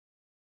doing?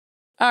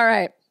 All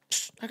right.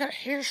 I got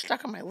hair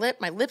stuck on my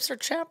lip. My lips are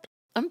chapped.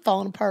 I'm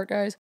falling apart,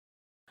 guys.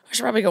 I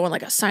should probably go on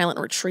like a silent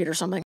retreat or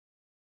something.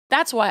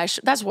 That's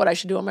what I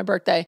should do on my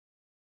birthday.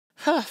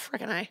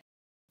 Frickin' I.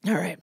 All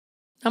right.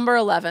 Number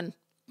 11.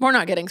 We're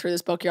not getting through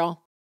this book,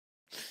 y'all.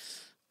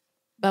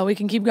 But we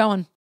can keep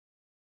going.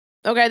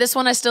 Okay, this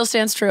one still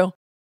stands true.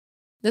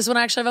 This one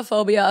I actually have a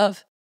phobia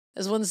of.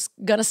 This one's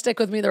gonna stick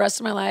with me the rest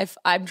of my life.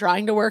 I'm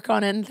trying to work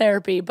on it in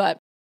therapy, but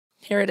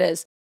here it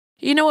is.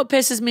 You know what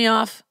pisses me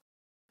off?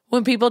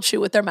 When people chew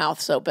with their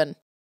mouths open.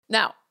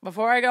 Now,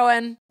 before I go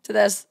into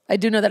this, I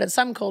do know that in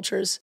some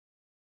cultures,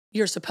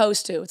 you're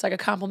supposed to. It's like a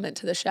compliment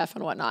to the chef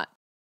and whatnot.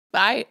 But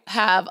I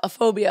have a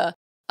phobia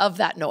of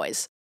that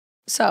noise.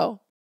 So,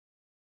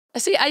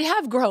 see, I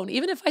have grown.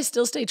 Even if I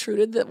still stay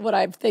true to what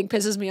I think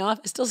pisses me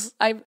off,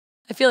 I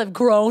feel I've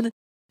grown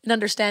in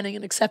understanding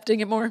and accepting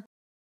it more.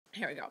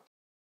 Here we go.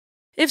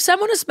 If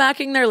someone is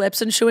smacking their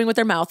lips and chewing with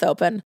their mouth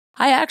open,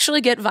 I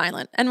actually get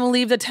violent and will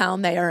leave the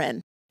town they are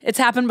in. It's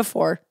happened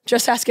before.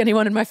 Just ask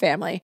anyone in my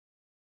family.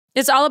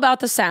 It's all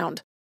about the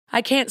sound.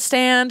 I can't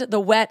stand the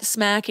wet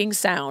smacking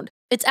sound.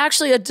 It's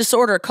actually a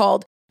disorder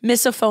called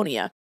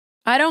misophonia.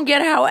 I don't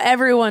get how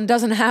everyone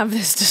doesn't have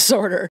this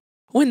disorder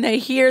when they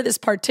hear this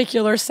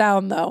particular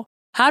sound, though.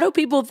 How do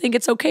people think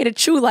it's okay to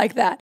chew like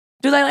that?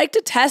 Do they like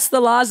to test the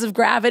laws of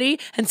gravity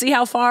and see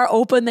how far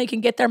open they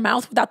can get their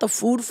mouth without the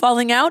food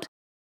falling out?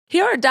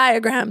 Here are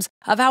diagrams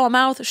of how a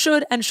mouth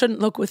should and shouldn't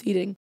look with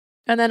eating.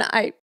 And then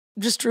I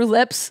just drew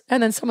lips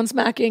and then someone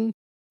smacking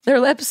their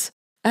lips.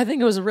 I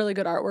think it was a really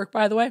good artwork,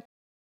 by the way.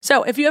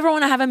 So if you ever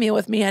want to have a meal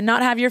with me and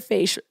not have your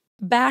face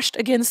bashed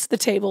against the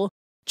table,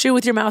 chew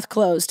with your mouth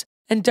closed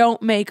and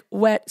don't make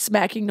wet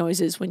smacking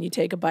noises when you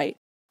take a bite.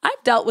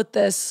 I've dealt with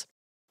this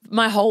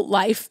my whole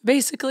life,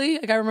 basically.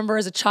 Like I remember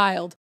as a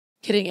child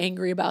getting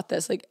angry about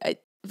this.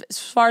 As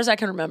far as I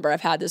can remember,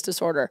 I've had this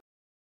disorder.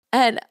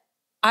 And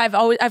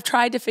I've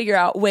tried to figure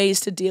out ways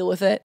to deal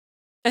with it.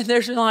 And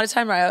there's been a lot of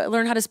time where I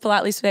learned how to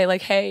politely say,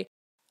 like, hey,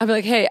 I'll be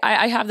like, hey,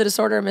 I have the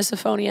disorder of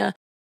misophonia.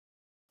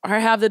 Or I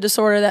have the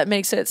disorder that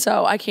makes it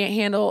so I can't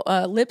handle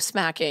lip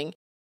smacking.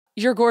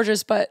 You're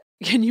gorgeous, but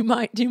do you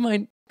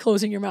mind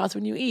closing your mouth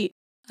when you eat?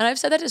 And I've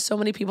said that to so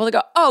many people that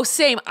go, oh,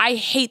 same, I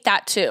hate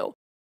that too.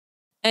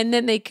 And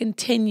then they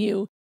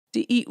continue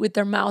to eat with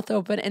their mouth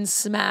open and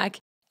smack.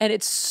 And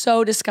it's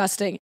so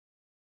disgusting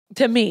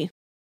to me.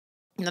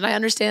 And I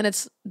understand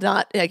it's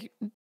not like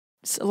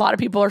a lot of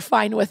people are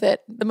fine with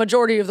it. The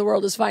majority of the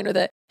world is fine with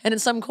it. And in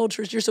some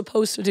cultures, you're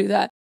supposed to do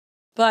that.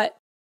 But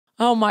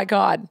oh my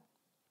God,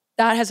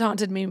 that has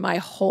haunted me my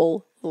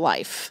whole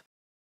life.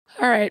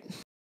 All right,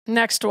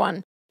 next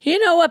one.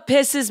 You know what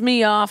pisses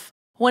me off?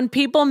 when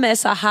people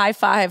miss a high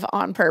five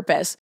on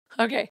purpose.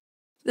 Okay,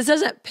 this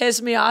doesn't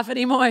piss me off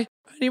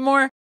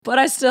anymore, but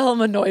I still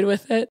am annoyed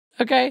with it,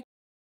 okay?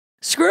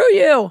 Screw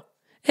you!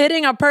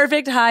 Hitting a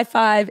perfect high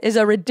five is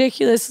a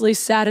ridiculously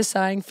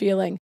satisfying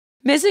feeling.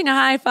 Missing a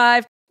high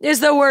five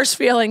is the worst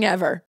feeling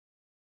ever.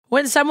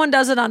 When someone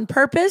does it on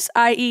purpose,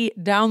 i.e.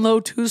 down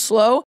low too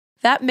slow,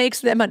 that makes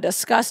them a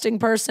disgusting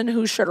person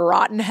who should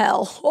rot in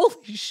hell.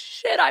 Holy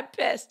shit, I'm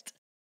pissed.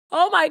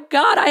 Oh my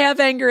God, I have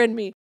anger in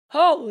me.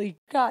 Holy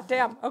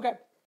goddamn. Okay.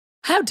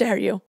 How dare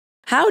you?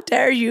 How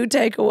dare you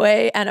take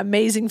away an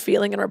amazing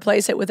feeling and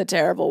replace it with a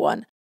terrible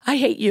one? I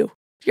hate you.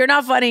 You're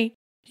not funny.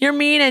 You're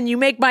mean and you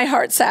make my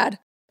heart sad.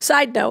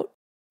 Side note,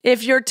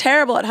 if you're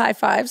terrible at high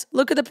fives,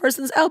 look at the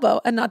person's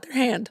elbow and not their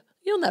hand.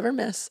 You'll never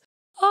miss.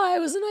 Oh, it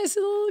was a nice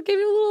little, give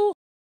you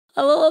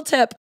a little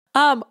tip.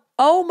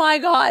 Oh my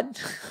God,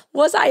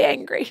 was I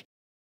angry?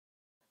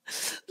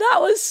 That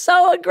was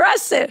so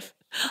aggressive.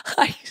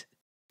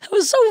 That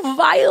was so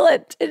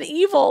violent and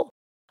evil.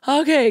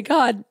 Okay,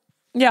 God.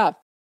 Yeah.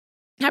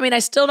 I mean, I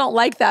still don't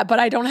like that, but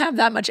I don't have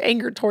that much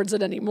anger towards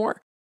it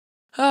anymore.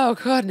 Oh,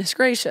 goodness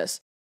gracious.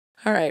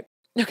 All right.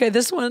 Okay,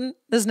 this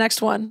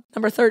next one,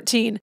 number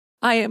 13,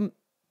 I am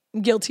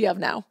guilty of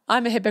now.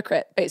 I'm a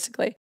hypocrite,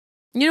 basically.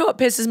 You know what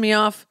pisses me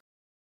off?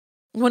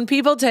 When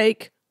people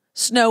take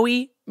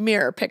snowy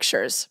mirror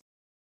pictures.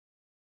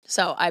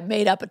 So I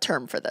made up a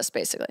term for this,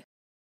 basically.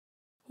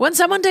 When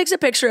someone takes a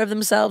picture of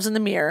themselves in the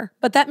mirror,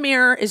 but that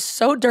mirror is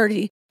so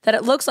dirty that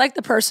it looks like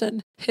the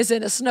person is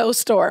in a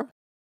snowstorm.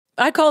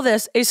 I call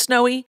this a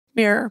snowy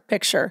mirror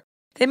picture.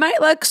 They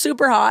might look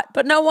super hot,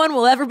 but no one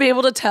will ever be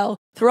able to tell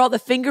through all the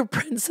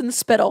fingerprints and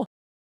spittle.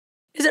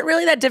 Is it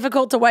really that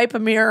difficult to wipe a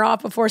mirror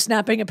off before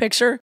snapping a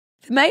picture?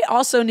 They may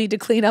also need to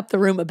clean up the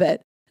room a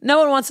bit. No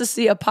one wants to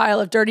see a pile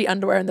of dirty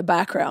underwear in the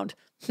background.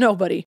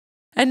 Nobody.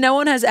 And no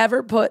one has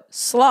ever put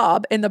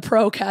slob in the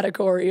pro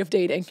category of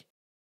dating.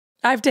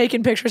 I've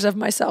taken pictures of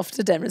myself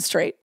to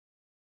demonstrate.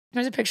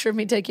 There's a picture of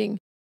me taking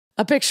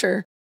a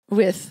picture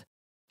with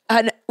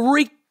an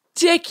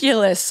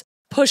ridiculous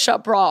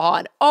push-up bra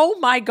on. Oh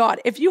my God.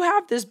 If you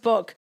have this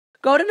book,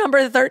 go to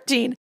number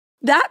 13.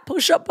 That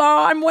push-up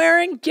bra I'm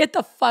wearing, get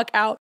the fuck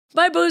out.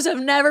 My boobs have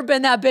never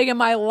been that big in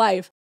my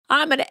life.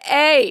 I'm an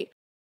A.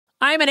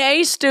 I'm an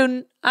A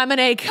student. I'm an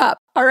A cup.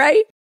 All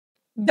right?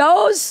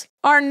 Those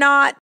are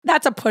not,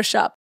 that's a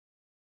push-up.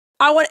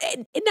 I want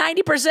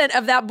 90%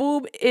 of that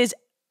boob is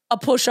a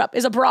push-up,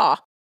 is a bra.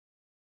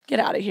 Get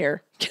out of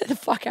here. Get the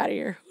fuck out of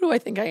here. Who do I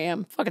think I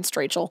am? Fucking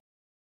Strachel.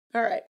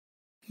 All right.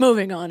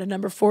 Moving on to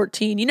number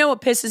 14. You know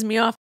what pisses me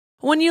off?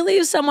 When you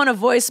leave someone a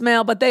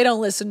voicemail, but they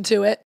don't listen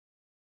to it.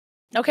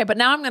 Okay, but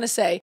now I'm going to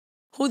say,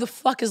 who the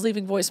fuck is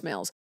leaving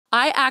voicemails?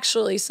 I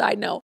actually, side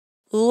note,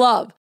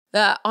 love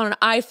that on an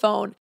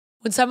iPhone,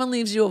 when someone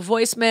leaves you a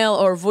voicemail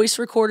or a voice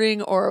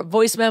recording or a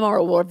voice memo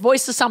or a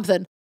voice of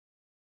something,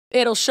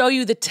 it'll show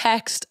you the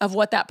text of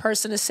what that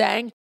person is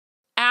saying.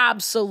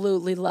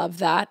 Absolutely love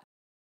that.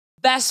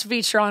 Best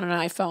feature on an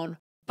iPhone,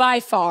 by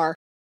far.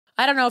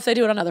 I don't know if they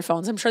do it on other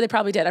phones. I'm sure they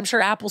probably did. I'm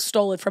sure Apple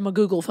stole it from a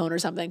Google phone or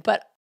something,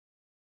 but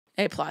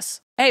A+.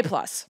 A+.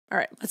 All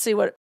right, let's see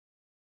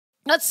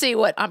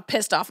what I'm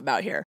pissed off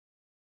about here.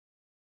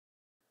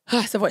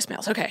 The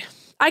voicemails. Okay.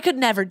 I could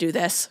never do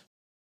this.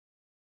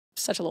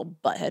 Such a little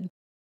butthead.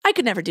 I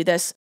could never do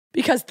this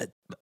because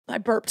I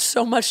burped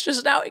so much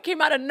just now. It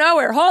came out of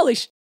nowhere. Holy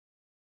sh!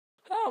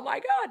 Oh my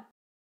God.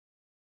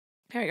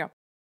 Here we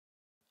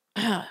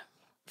go.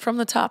 From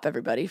the top,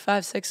 everybody.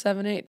 5, 6,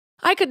 7, 8.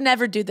 I could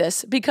never do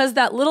this because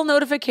that little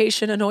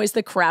notification annoys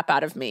the crap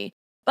out of me.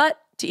 But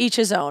to each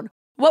his own.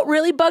 What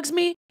really bugs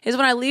me is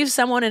when I leave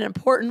someone an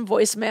important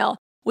voicemail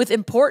with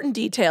important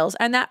details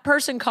and that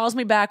person calls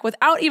me back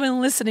without even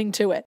listening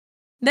to it.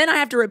 Then I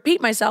have to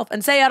repeat myself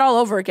and say it all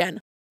over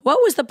again.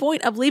 What was the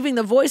point of leaving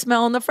the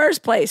voicemail in the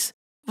first place?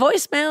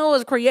 Voicemail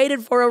was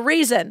created for a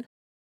reason.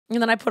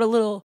 And then I put a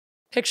little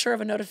picture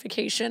of a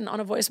notification on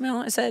a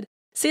voicemail. I said,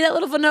 see that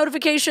little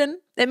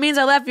notification? It means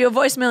I left you a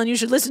voicemail and you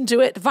should listen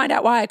to it to find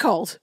out why I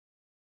called.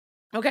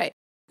 Okay,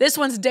 this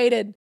one's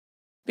dated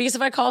because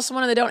if I call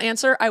someone and they don't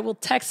answer, I will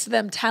text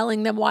them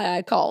telling them why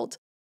I called.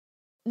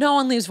 No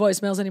one leaves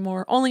voicemails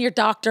anymore. Only your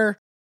doctor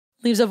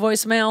leaves a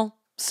voicemail.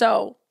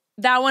 So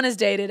that one is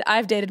dated.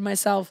 I've dated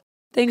myself.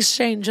 Things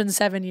change in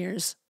 7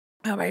 years.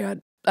 Oh my God.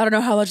 I don't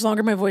know how much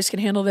longer my voice can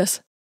handle this.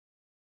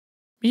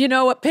 You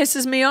know what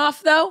pisses me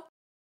off though?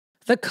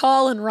 The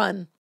call and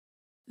run.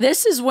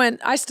 This is when,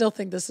 I still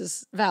think this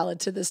is valid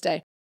to this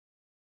day.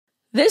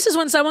 This is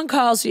when someone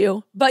calls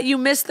you, but you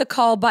miss the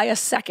call by a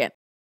second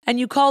and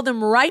you call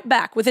them right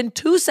back within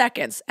 2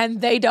 seconds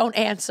and they don't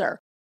answer.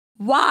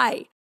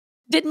 Why?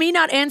 Did me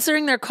not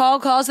answering their call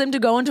cause them to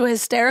go into a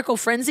hysterical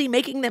frenzy,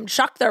 making them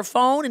chuck their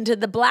phone into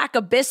the black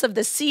abyss of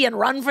the sea and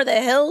run for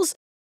the hills?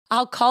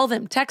 I'll call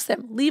them, text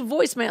them, leave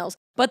voicemails,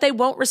 but they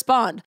won't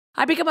respond.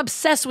 I become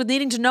obsessed with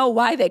needing to know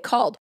why they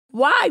called.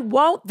 Why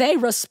won't they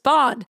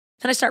respond?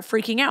 Then I start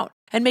freaking out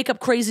and make up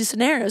crazy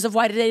scenarios of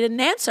why they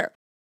didn't answer.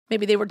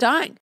 Maybe they were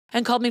dying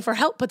and called me for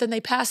help, but then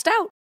they passed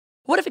out.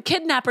 What if a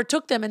kidnapper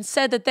took them and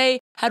said that they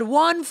had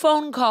one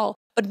phone call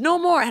but no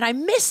more. And I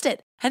missed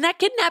it. And that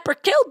kidnapper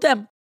killed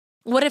them.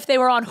 What if they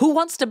were on Who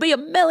Wants to Be a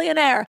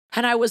Millionaire?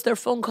 And I was their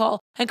phone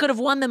call and could have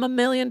won them $1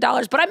 million,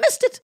 but I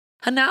missed it.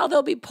 And now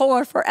they'll be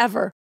poor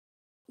forever.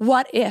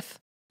 What if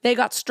they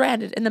got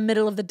stranded in the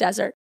middle of the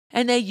desert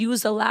and they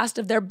used the last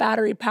of their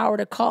battery power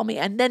to call me,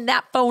 and then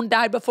that phone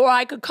died before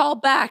I could call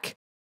back?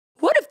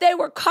 What if they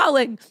were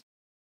calling?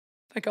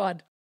 My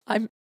God,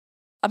 I'm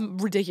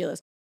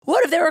ridiculous.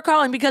 What if they were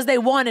calling because they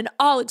won an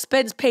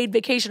all-expense-paid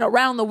vacation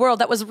around the world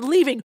that was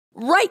leaving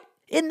right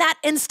in that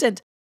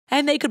instant,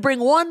 and they could bring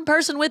one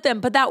person with them,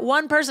 but that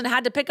one person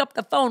had to pick up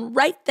the phone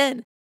right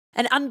then?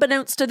 And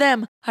unbeknownst to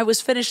them, I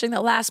was finishing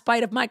the last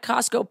bite of my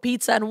Costco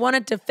pizza and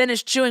wanted to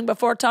finish chewing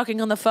before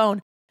talking on the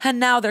phone. And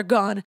now they're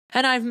gone,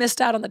 and I've missed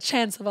out on the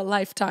chance of a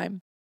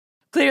lifetime.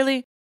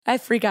 Clearly, I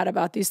freak out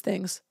about these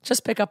things.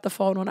 Just pick up the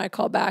phone when I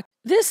call back.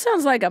 This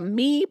sounds like a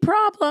me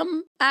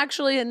problem,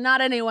 actually, and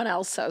not anyone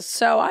else's.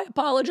 So I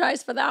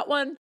apologize for that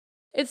one.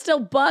 It still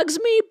bugs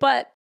me,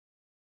 but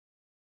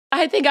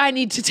I think I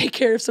need to take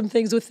care of some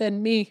things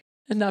within me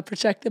and not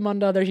project them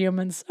onto other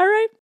humans. All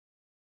right?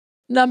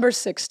 Number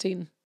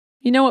 16.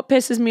 You know what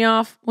pisses me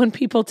off? When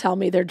people tell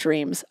me their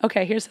dreams.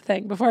 Okay, here's the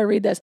thing. Before I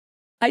read this,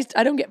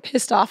 I don't get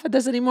pissed off at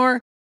this anymore,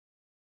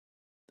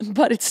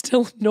 but it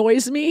still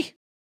annoys me.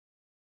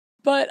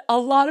 But a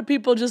lot of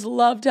people just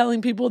love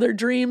telling people their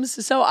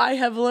dreams, so I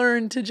have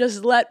learned to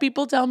just let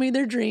people tell me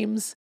their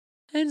dreams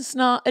and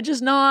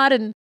just nod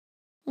and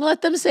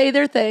let them say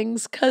their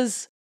things,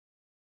 because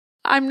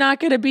I'm not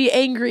going to be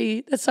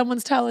angry that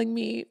someone's telling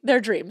me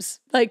their dreams.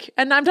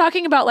 And I'm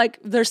talking about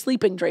their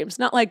sleeping dreams,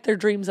 not like their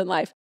dreams in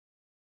life.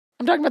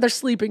 I'm talking about their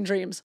sleeping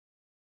dreams.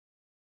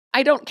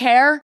 I don't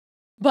care,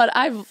 but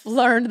I've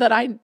learned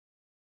that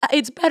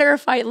it's better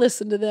if I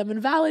listen to them and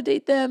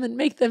validate them and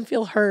make them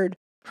feel heard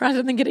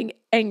rather than getting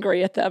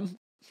angry at them.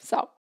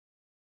 So,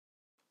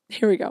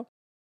 here we go.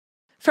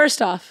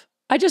 First off,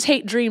 I just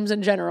hate dreams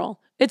in general.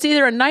 It's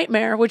either a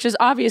nightmare, which is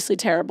obviously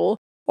terrible,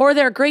 or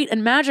they're great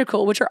and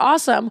magical, which are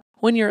awesome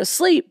when you're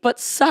asleep, but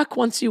suck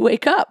once you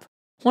wake up.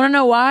 Want to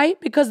know why?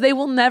 Because they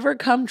will never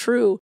come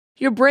true.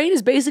 Your brain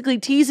is basically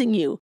teasing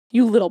you,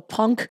 you little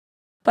punk.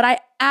 But I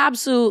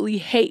absolutely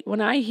hate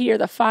when I hear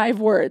the 5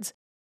 words,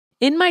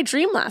 "in my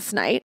dream last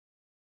night."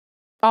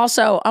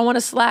 Also, I want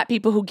to slap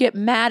people who get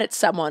mad at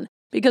someone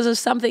because of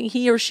something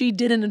he or she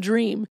did in a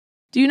dream.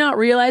 Do you not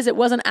realize it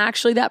wasn't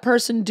actually that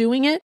person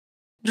doing it?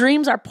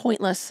 Dreams are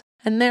pointless,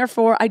 and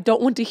therefore I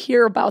don't want to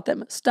hear about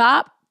them.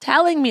 Stop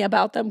telling me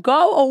about them.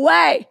 Go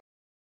away.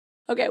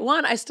 Okay,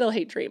 one, I still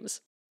hate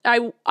dreams.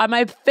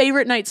 My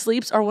favorite night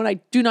sleeps are when I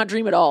do not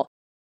dream at all.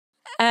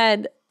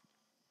 And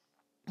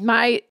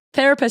my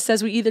therapist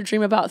says we either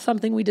dream about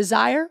something we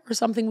desire or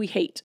something we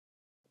hate,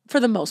 for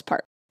the most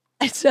part.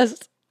 It's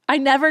just, I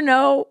never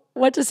know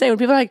what to say when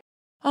people are like,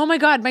 "Oh my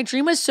God, my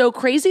dream was so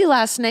crazy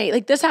last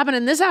night. This happened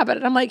and this happened."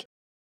 And I'm like,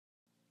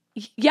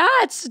 yeah,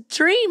 it's a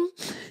dream.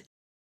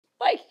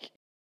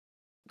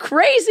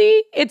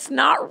 Crazy. It's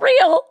not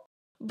real.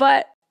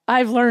 But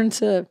I've learned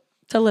to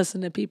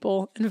listen to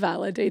people and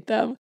validate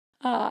them.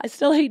 I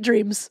still hate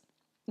dreams,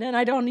 and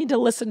I don't need to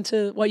listen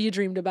to what you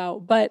dreamed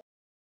about, but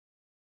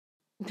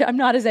I'm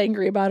not as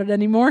angry about it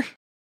anymore.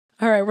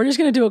 All right, we're just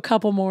going to do a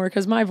couple more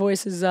because my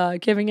voice is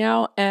giving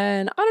out,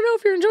 and I don't know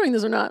if you're enjoying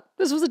this or not.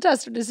 This was a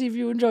tester to see if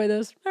you enjoy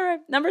this. All right,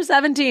 number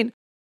 17.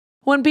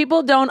 When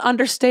people don't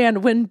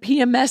understand when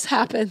PMS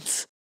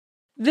happens.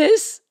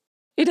 This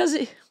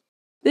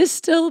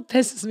still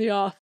pisses me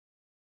off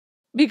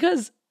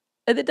because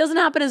it doesn't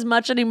happen as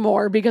much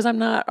anymore because I'm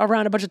not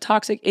around a bunch of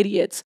toxic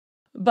idiots.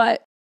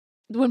 But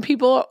when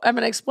people, I'm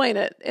going to explain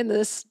it in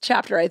this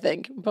chapter, I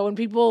think, but when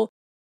people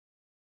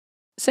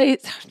say,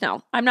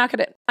 no, I'm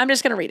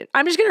just going to read it.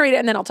 I'm just going to read it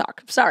and then I'll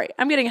talk. Sorry,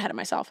 I'm getting ahead of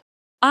myself.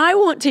 I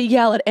want to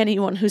yell at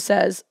anyone who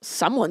says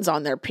someone's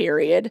on their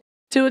period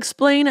to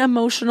explain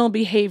emotional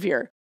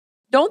behavior.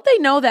 Don't they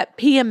know that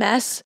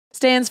PMS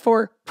stands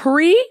for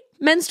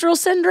pre-menstrual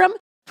syndrome?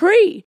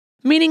 Pre,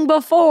 meaning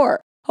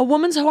before. A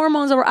woman's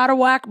hormones are out of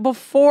whack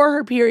before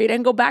her period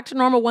and go back to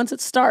normal once it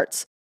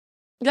starts.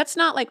 That's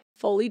not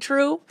fully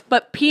true,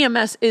 but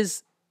PMS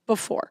is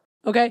before,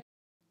 okay?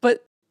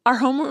 But our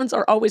hormones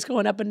are always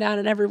going up and down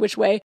in every which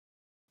way.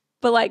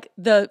 But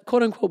the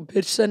quote unquote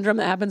bitch syndrome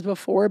that happens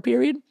before a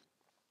period,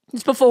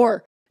 it's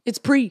before, it's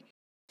pre.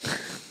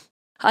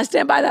 I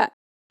stand by that.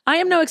 I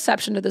am no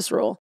exception to this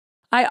rule.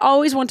 I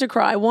always want to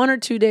cry 1 or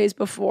 2 days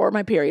before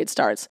my period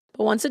starts.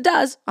 But once it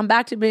does, I'm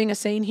back to being a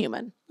sane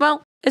human.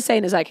 Well, as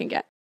sane as I can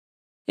get.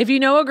 If you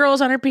know a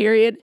girl's on her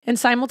period and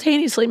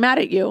simultaneously mad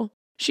at you,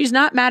 she's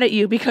not mad at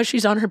you because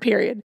she's on her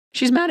period.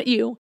 She's mad at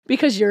you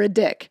because you're a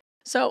dick.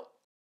 So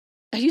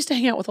I used to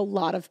hang out with a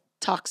lot of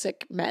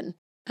toxic men,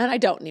 and I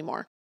don't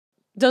anymore.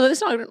 Though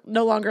this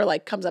no longer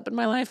comes up in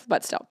my life,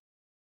 but still.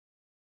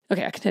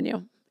 Okay, I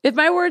continue. If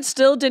my words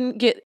still didn't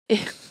get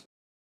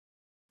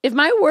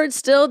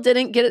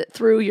it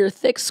through your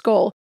thick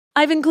skull,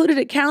 I've included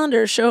a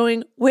calendar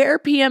showing where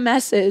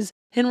PMS is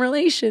in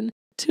relation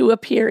to a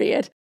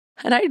period.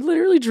 And I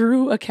literally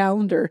drew a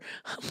calendar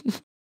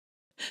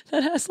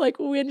that has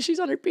when she's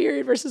on her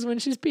period versus when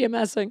she's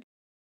PMSing.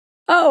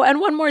 Oh, and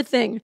one more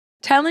thing.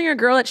 Telling a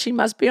girl that she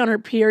must be on her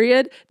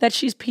period, that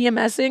she's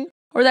PMSing,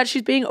 or that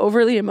she's being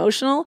overly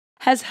emotional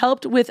has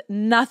helped with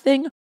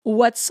nothing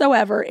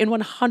whatsoever in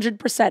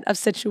 100% of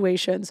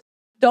situations.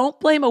 Don't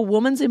blame a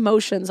woman's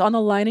emotions on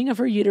the lining of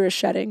her uterus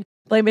shedding.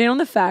 Blame it on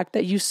the fact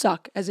that you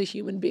suck as a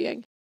human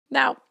being.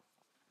 Now,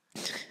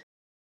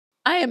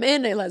 I am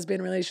in a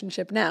lesbian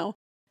relationship now,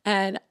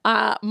 and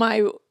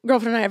my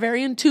girlfriend and I are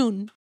very in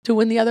tune to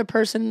when the other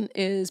person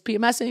is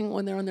PMSing,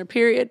 when they're on their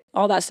period,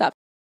 all that stuff.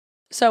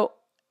 So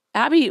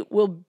Abby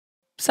will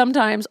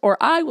sometimes, or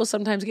I will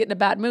sometimes get in a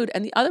bad mood,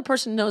 and the other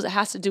person knows it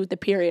has to do with the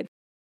period.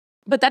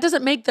 But that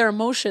doesn't make their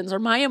emotions or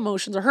my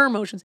emotions or her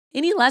emotions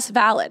any less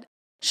valid.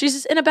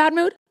 She's in a bad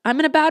mood. I'm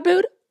in a bad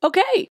mood.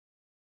 Okay.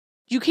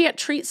 You can't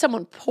treat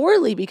someone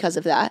poorly because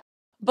of that,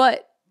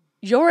 but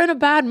you're in a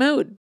bad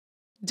mood.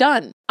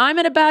 Done. I'm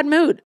in a bad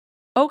mood.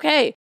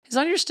 Okay. As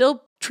long as you're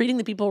still treating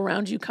the people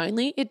around you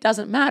kindly, it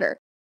doesn't matter.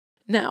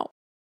 Now,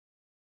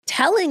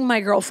 telling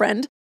my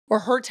girlfriend or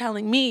her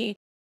telling me,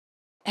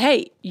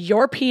 hey,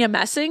 you're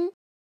PMSing,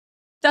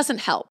 doesn't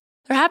help.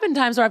 There have been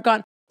times where I've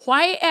gone,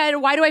 why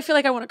do I feel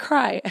like I want to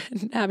cry?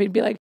 And Abby'd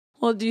be like,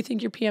 well, do you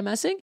think you're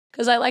PMSing?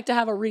 Because I like to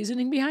have a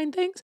reasoning behind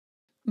things.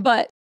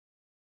 But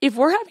if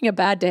we're having a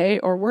bad day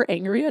or we're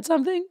angry at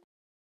something,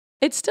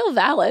 it's still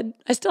valid.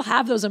 I still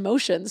have those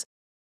emotions.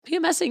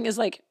 PMSing is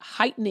like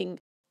heightening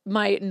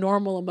my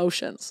normal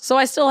emotions. So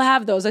I still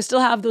have those. I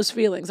still have those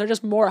feelings. They're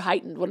just more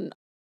heightened when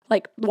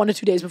like 1 to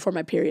 2 days before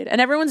my period.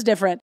 And everyone's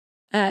different.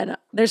 And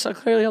there's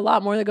clearly a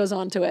lot more that goes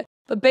on to it.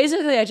 But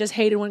basically, I just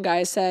hated when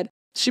guys said,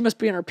 she must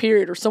be on her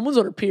period, or someone's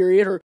on her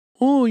period, or,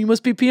 oh, you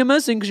must be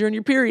PMSing because you're on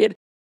your period.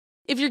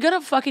 If you're going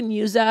to fucking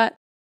use that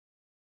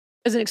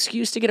as an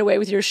excuse to get away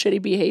with your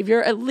shitty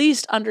behavior, at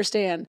least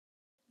understand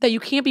that you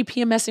can't be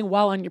PMSing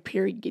while on your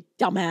period, you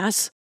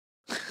dumbass.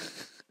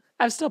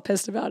 I'm still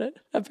pissed about it,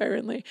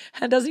 apparently.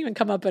 It doesn't even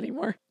come up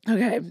anymore.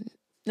 Okay,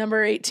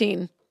 number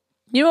 18.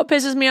 You know what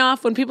pisses me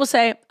off? When people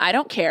say, I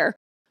don't care,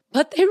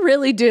 but they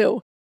really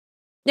do.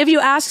 If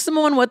you ask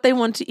someone what they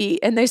want to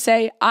eat and they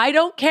say, I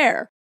don't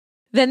care,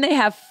 then they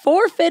have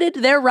forfeited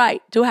their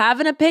right to have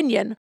an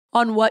opinion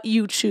on what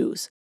you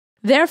choose.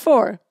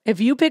 Therefore, if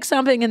you pick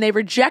something and they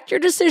reject your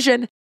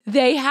decision,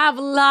 they have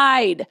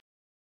lied.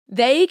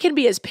 They can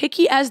be as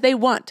picky as they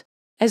want,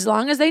 as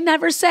long as they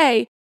never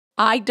say,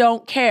 I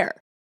don't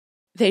care.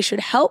 They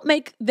should help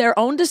make their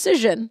own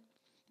decision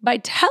by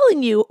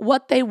telling you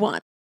what they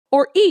want,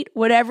 or eat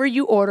whatever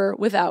you order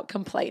without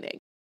complaining.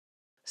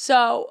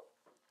 So,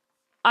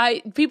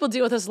 people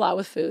deal with this a lot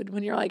with food.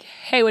 When you're like,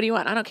 hey, what do you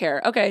want? I don't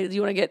care. Okay, do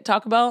you want to get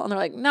Taco Bell? And they're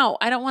like, no,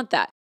 I don't want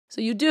that.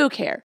 So you do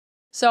care.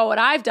 So what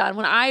I've done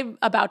when I'm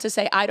about to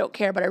say I don't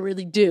care, but I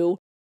really do,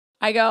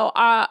 I go,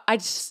 I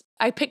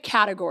pick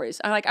categories.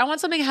 I'm like, I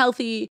want something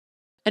healthy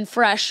and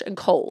fresh and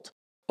cold,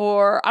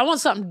 or I want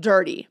something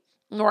dirty,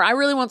 or I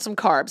really want some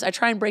carbs. I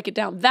try and break it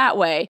down that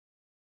way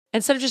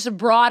instead of just a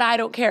broad I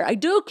don't care. I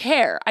do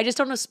care. I just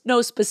don't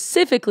know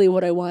specifically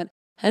what I want.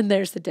 And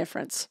there's the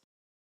difference.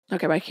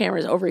 Okay, my camera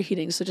is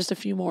overheating, so just a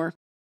few more.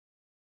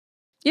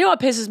 You know what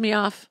pisses me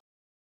off?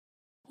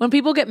 When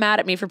people get mad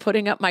at me for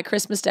putting up my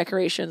Christmas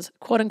decorations,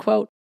 quote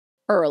unquote,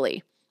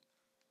 early.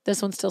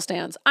 This one still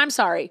stands. I'm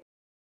sorry.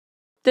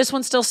 This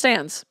one still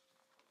stands.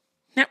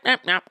 Nope.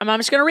 I'm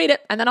just going to read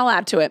it, and then I'll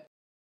add to it.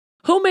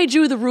 Who made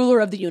you the ruler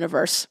of the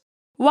universe?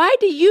 Why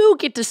do you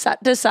get to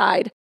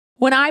decide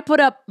when I put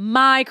up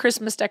my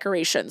Christmas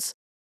decorations?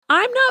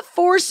 I'm not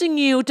forcing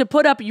you to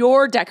put up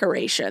your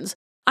decorations.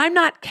 I'm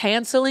not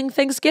canceling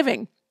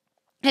Thanksgiving.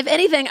 If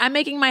anything, I'm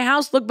making my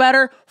house look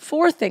better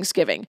for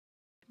Thanksgiving.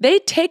 They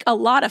take a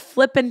lot of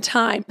flippin'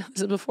 time.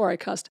 This is before I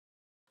cussed.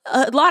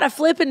 A lot of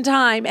flippin'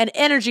 time and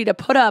energy to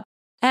put up,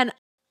 and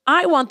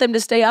I want them to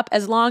stay up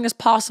as long as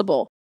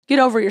possible. Get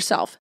over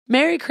yourself.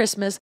 Merry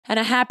Christmas and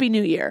a Happy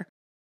New Year.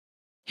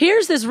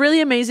 Here's this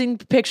really amazing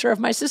picture of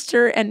my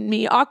sister and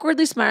me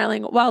awkwardly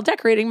smiling while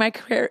decorating my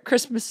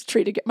Christmas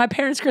tree, my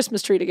parents'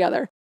 Christmas tree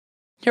together.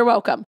 You're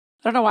welcome.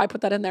 I don't know why I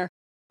put that in there.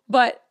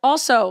 But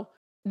also,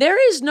 there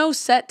is no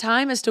set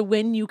time as to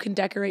when you can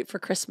decorate for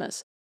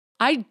Christmas.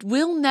 I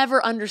will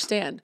never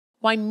understand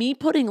why me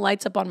putting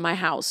lights up on my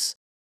house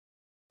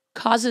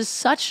causes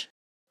such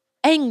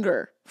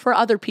anger for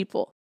other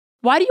people.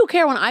 Why do you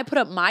care when I put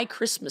up my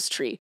Christmas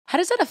tree? How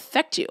does that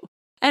affect you?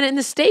 And in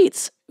the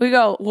States, we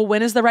go, well,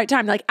 when is the right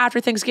time? Like after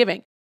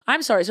Thanksgiving.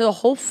 I'm sorry, so the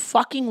whole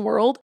fucking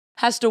world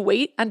has to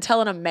wait until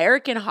an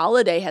American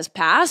holiday has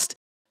passed?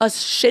 A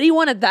shitty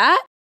one at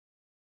that?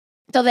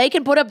 Till they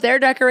can put up their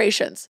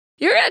decorations.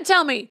 You're going to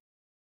tell me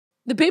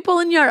the people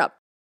in Europe,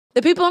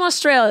 the people in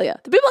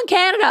Australia, the people in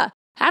Canada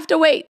have to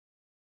wait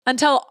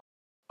until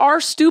our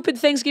stupid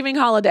Thanksgiving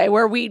holiday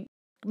where we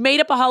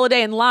made up a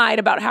holiday and lied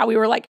about how we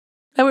were like,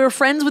 that we were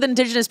friends with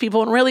indigenous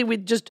people and really we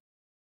just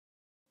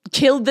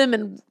killed them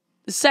and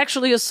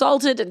sexually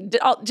assaulted and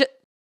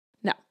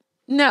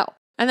no.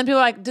 And then people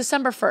are like,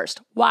 December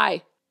 1st.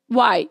 Why?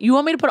 You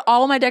want me to put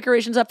all of my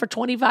decorations up for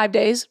 25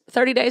 days,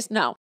 30 days?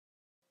 No.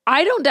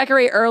 I don't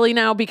decorate early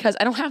now because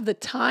I don't have the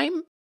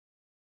time,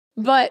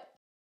 but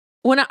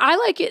when I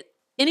like it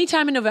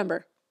anytime in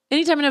November.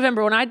 Anytime in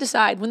November when I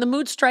decide, when the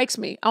mood strikes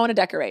me, I want to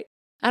decorate.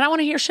 And I want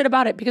to hear shit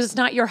about it because it's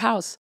not your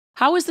house.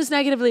 How is this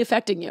negatively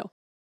affecting you?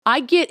 I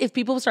get if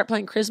people start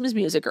playing Christmas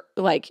music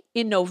like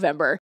in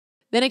November,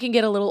 then it can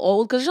get a little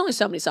old because there's only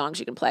so many songs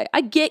you can play.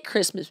 I get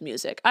Christmas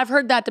music. I've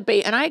heard that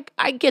debate and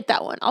I get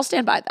that one. I'll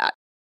stand by that.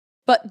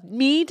 But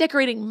me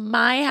decorating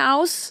my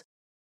house,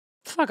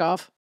 fuck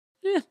off.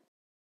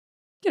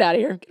 Get out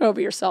of here. Get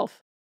over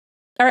yourself.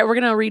 All right, we're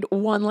going to read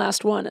one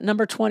last one.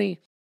 Number 20.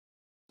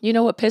 You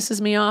know what pisses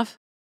me off?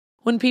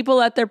 When people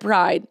let their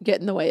pride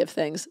get in the way of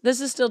things. This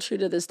is still true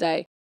to this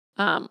day.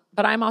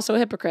 But I'm also a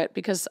hypocrite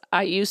because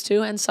I used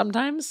to, and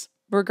sometimes,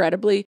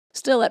 regrettably,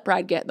 still let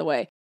pride get in the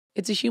way.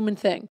 It's a human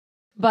thing.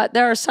 But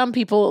there are some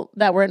people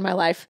that were in my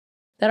life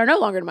that are no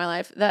longer in my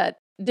life that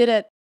did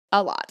it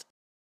a lot.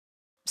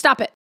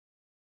 Stop it.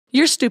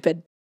 You're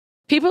stupid.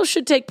 People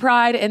should take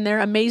pride in their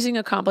amazing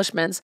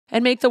accomplishments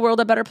and make the world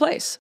a better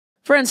place.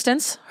 For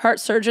instance, heart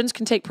surgeons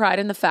can take pride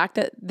in the fact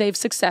that they've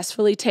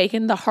successfully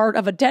taken the heart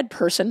of a dead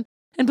person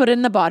and put it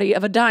in the body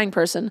of a dying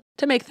person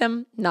to make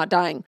them not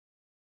dying.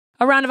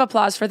 A round of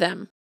applause for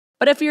them.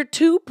 But if you're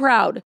too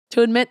proud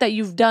to admit that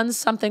you've done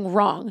something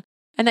wrong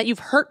and that you've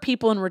hurt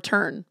people in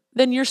return,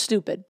 then you're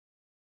stupid.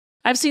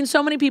 I've seen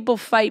so many people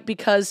fight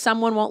because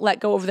someone won't let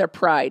go of their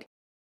pride,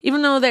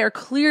 even though they are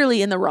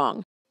clearly in the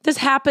wrong. This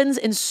happens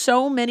in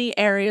so many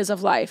areas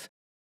of life.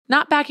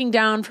 Not backing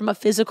down from a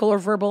physical or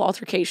verbal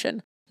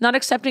altercation, not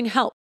accepting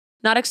help,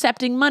 not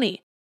accepting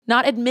money,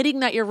 not admitting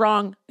that you're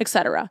wrong,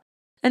 etc.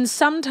 And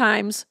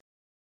sometimes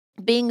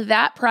being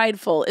that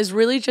prideful is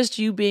really just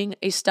you being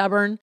a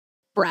stubborn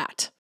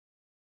brat.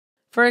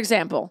 For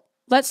example,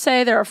 let's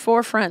say there are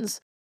 4 friends.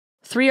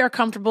 3 are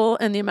comfortable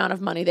in the amount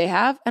of money they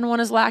have, and 1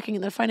 is lacking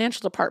in the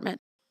financial department,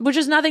 which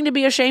is nothing to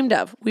be ashamed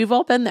of. We've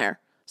all been there.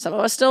 Some of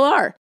us still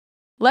are.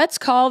 Let's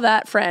call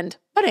that friend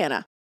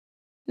Banana.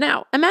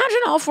 Now, imagine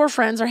all 4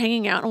 friends are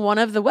hanging out and one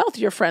of the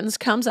wealthier friends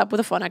comes up with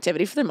a fun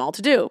activity for them all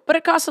to do, but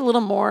it costs a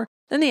little more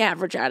than the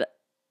average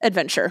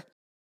adventure.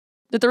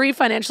 The 3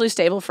 financially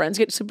stable friends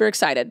get super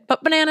excited,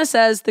 but Banana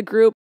says the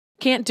group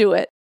can't do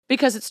it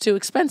because it's too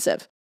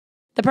expensive.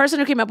 The person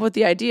who came up with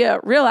the idea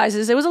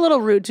realizes it was a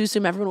little rude to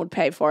assume everyone would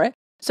pay for it,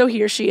 so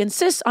he or she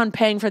insists on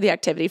paying for the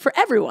activity for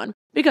everyone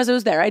because it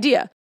was their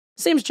idea.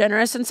 Seems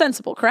generous and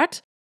sensible,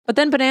 correct? But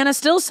then Banana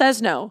still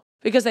says no,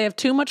 because they have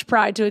too much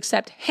pride to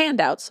accept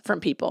handouts from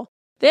people.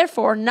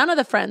 Therefore, none of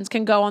the friends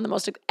can go on the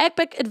most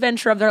epic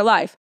adventure of their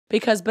life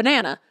because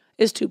Banana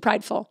is too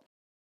prideful.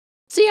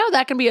 See how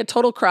that can be a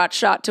total crotch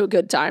shot to a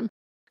good time?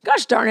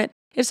 Gosh darn it,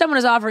 if someone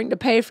is offering to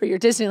pay for your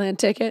Disneyland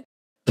ticket,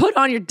 put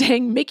on your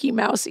dang Mickey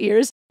Mouse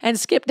ears and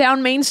skip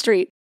down Main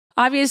Street.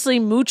 Obviously,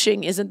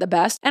 mooching isn't the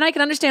best, and I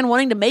can understand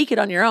wanting to make it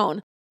on your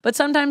own, but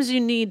sometimes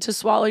you need to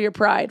swallow your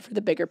pride for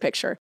the bigger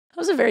picture. That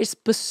was a very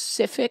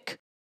specific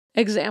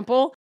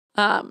example.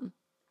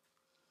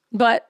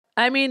 But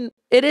I mean,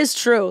 it is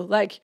true.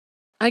 Like,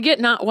 I get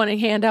not wanting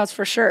handouts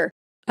for sure.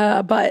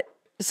 But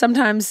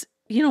sometimes,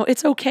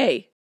 it's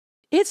okay.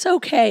 It's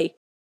okay.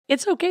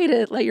 It's okay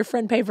to let your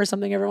friend pay for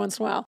something every once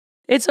in a while.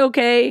 It's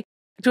okay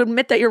to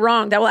admit that you're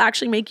wrong. That will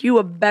actually make you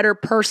a better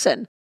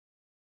person.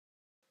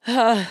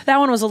 That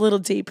one was a little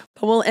deep,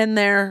 but we'll end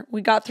there.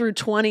 We got through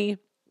 20.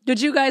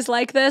 Did you guys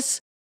like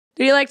this?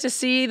 Do you like to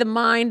see the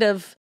mind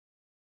of,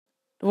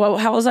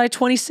 how was I,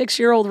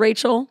 26-year-old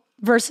Rachel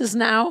versus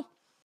now?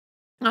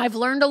 I've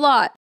learned a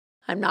lot.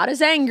 I'm not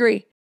as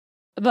angry,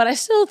 but I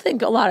still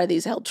think a lot of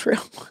these held true.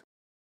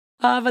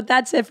 But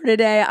that's it for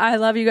today. I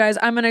love you guys.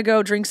 I'm going to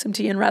go drink some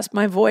tea and rest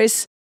my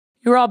voice.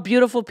 You're all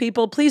beautiful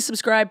people. Please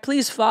subscribe.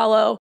 Please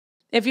follow.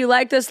 If you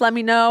like this, let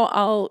me know.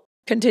 I'll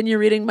continue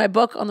reading my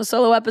book on the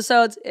solo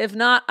episodes. If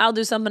not, I'll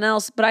do something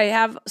else. But I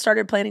have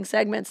started planning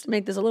segments to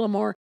make this a little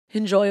more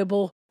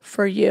enjoyable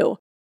for you.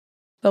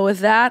 But with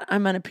that,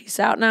 I'm going to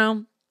peace out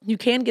now. You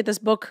can get this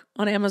book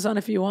on Amazon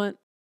if you want.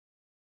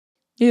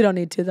 You don't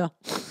need to, though.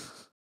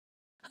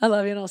 I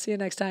love you, and I'll see you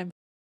next time.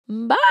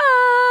 Bye!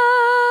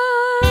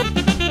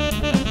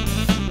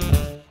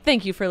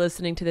 Thank you for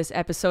listening to this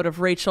episode of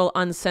Rachel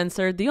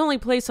Uncensored, the only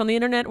place on the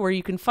internet where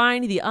you can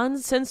find the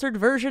uncensored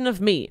version of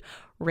me,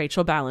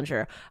 Rachel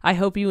Ballinger. I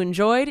hope you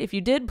enjoyed. If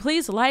you did,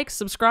 please like,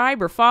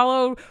 subscribe, or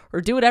follow, or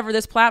do whatever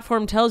this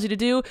platform tells you to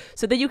do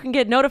so that you can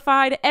get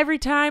notified every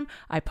time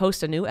I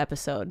post a new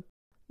episode.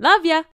 Love ya!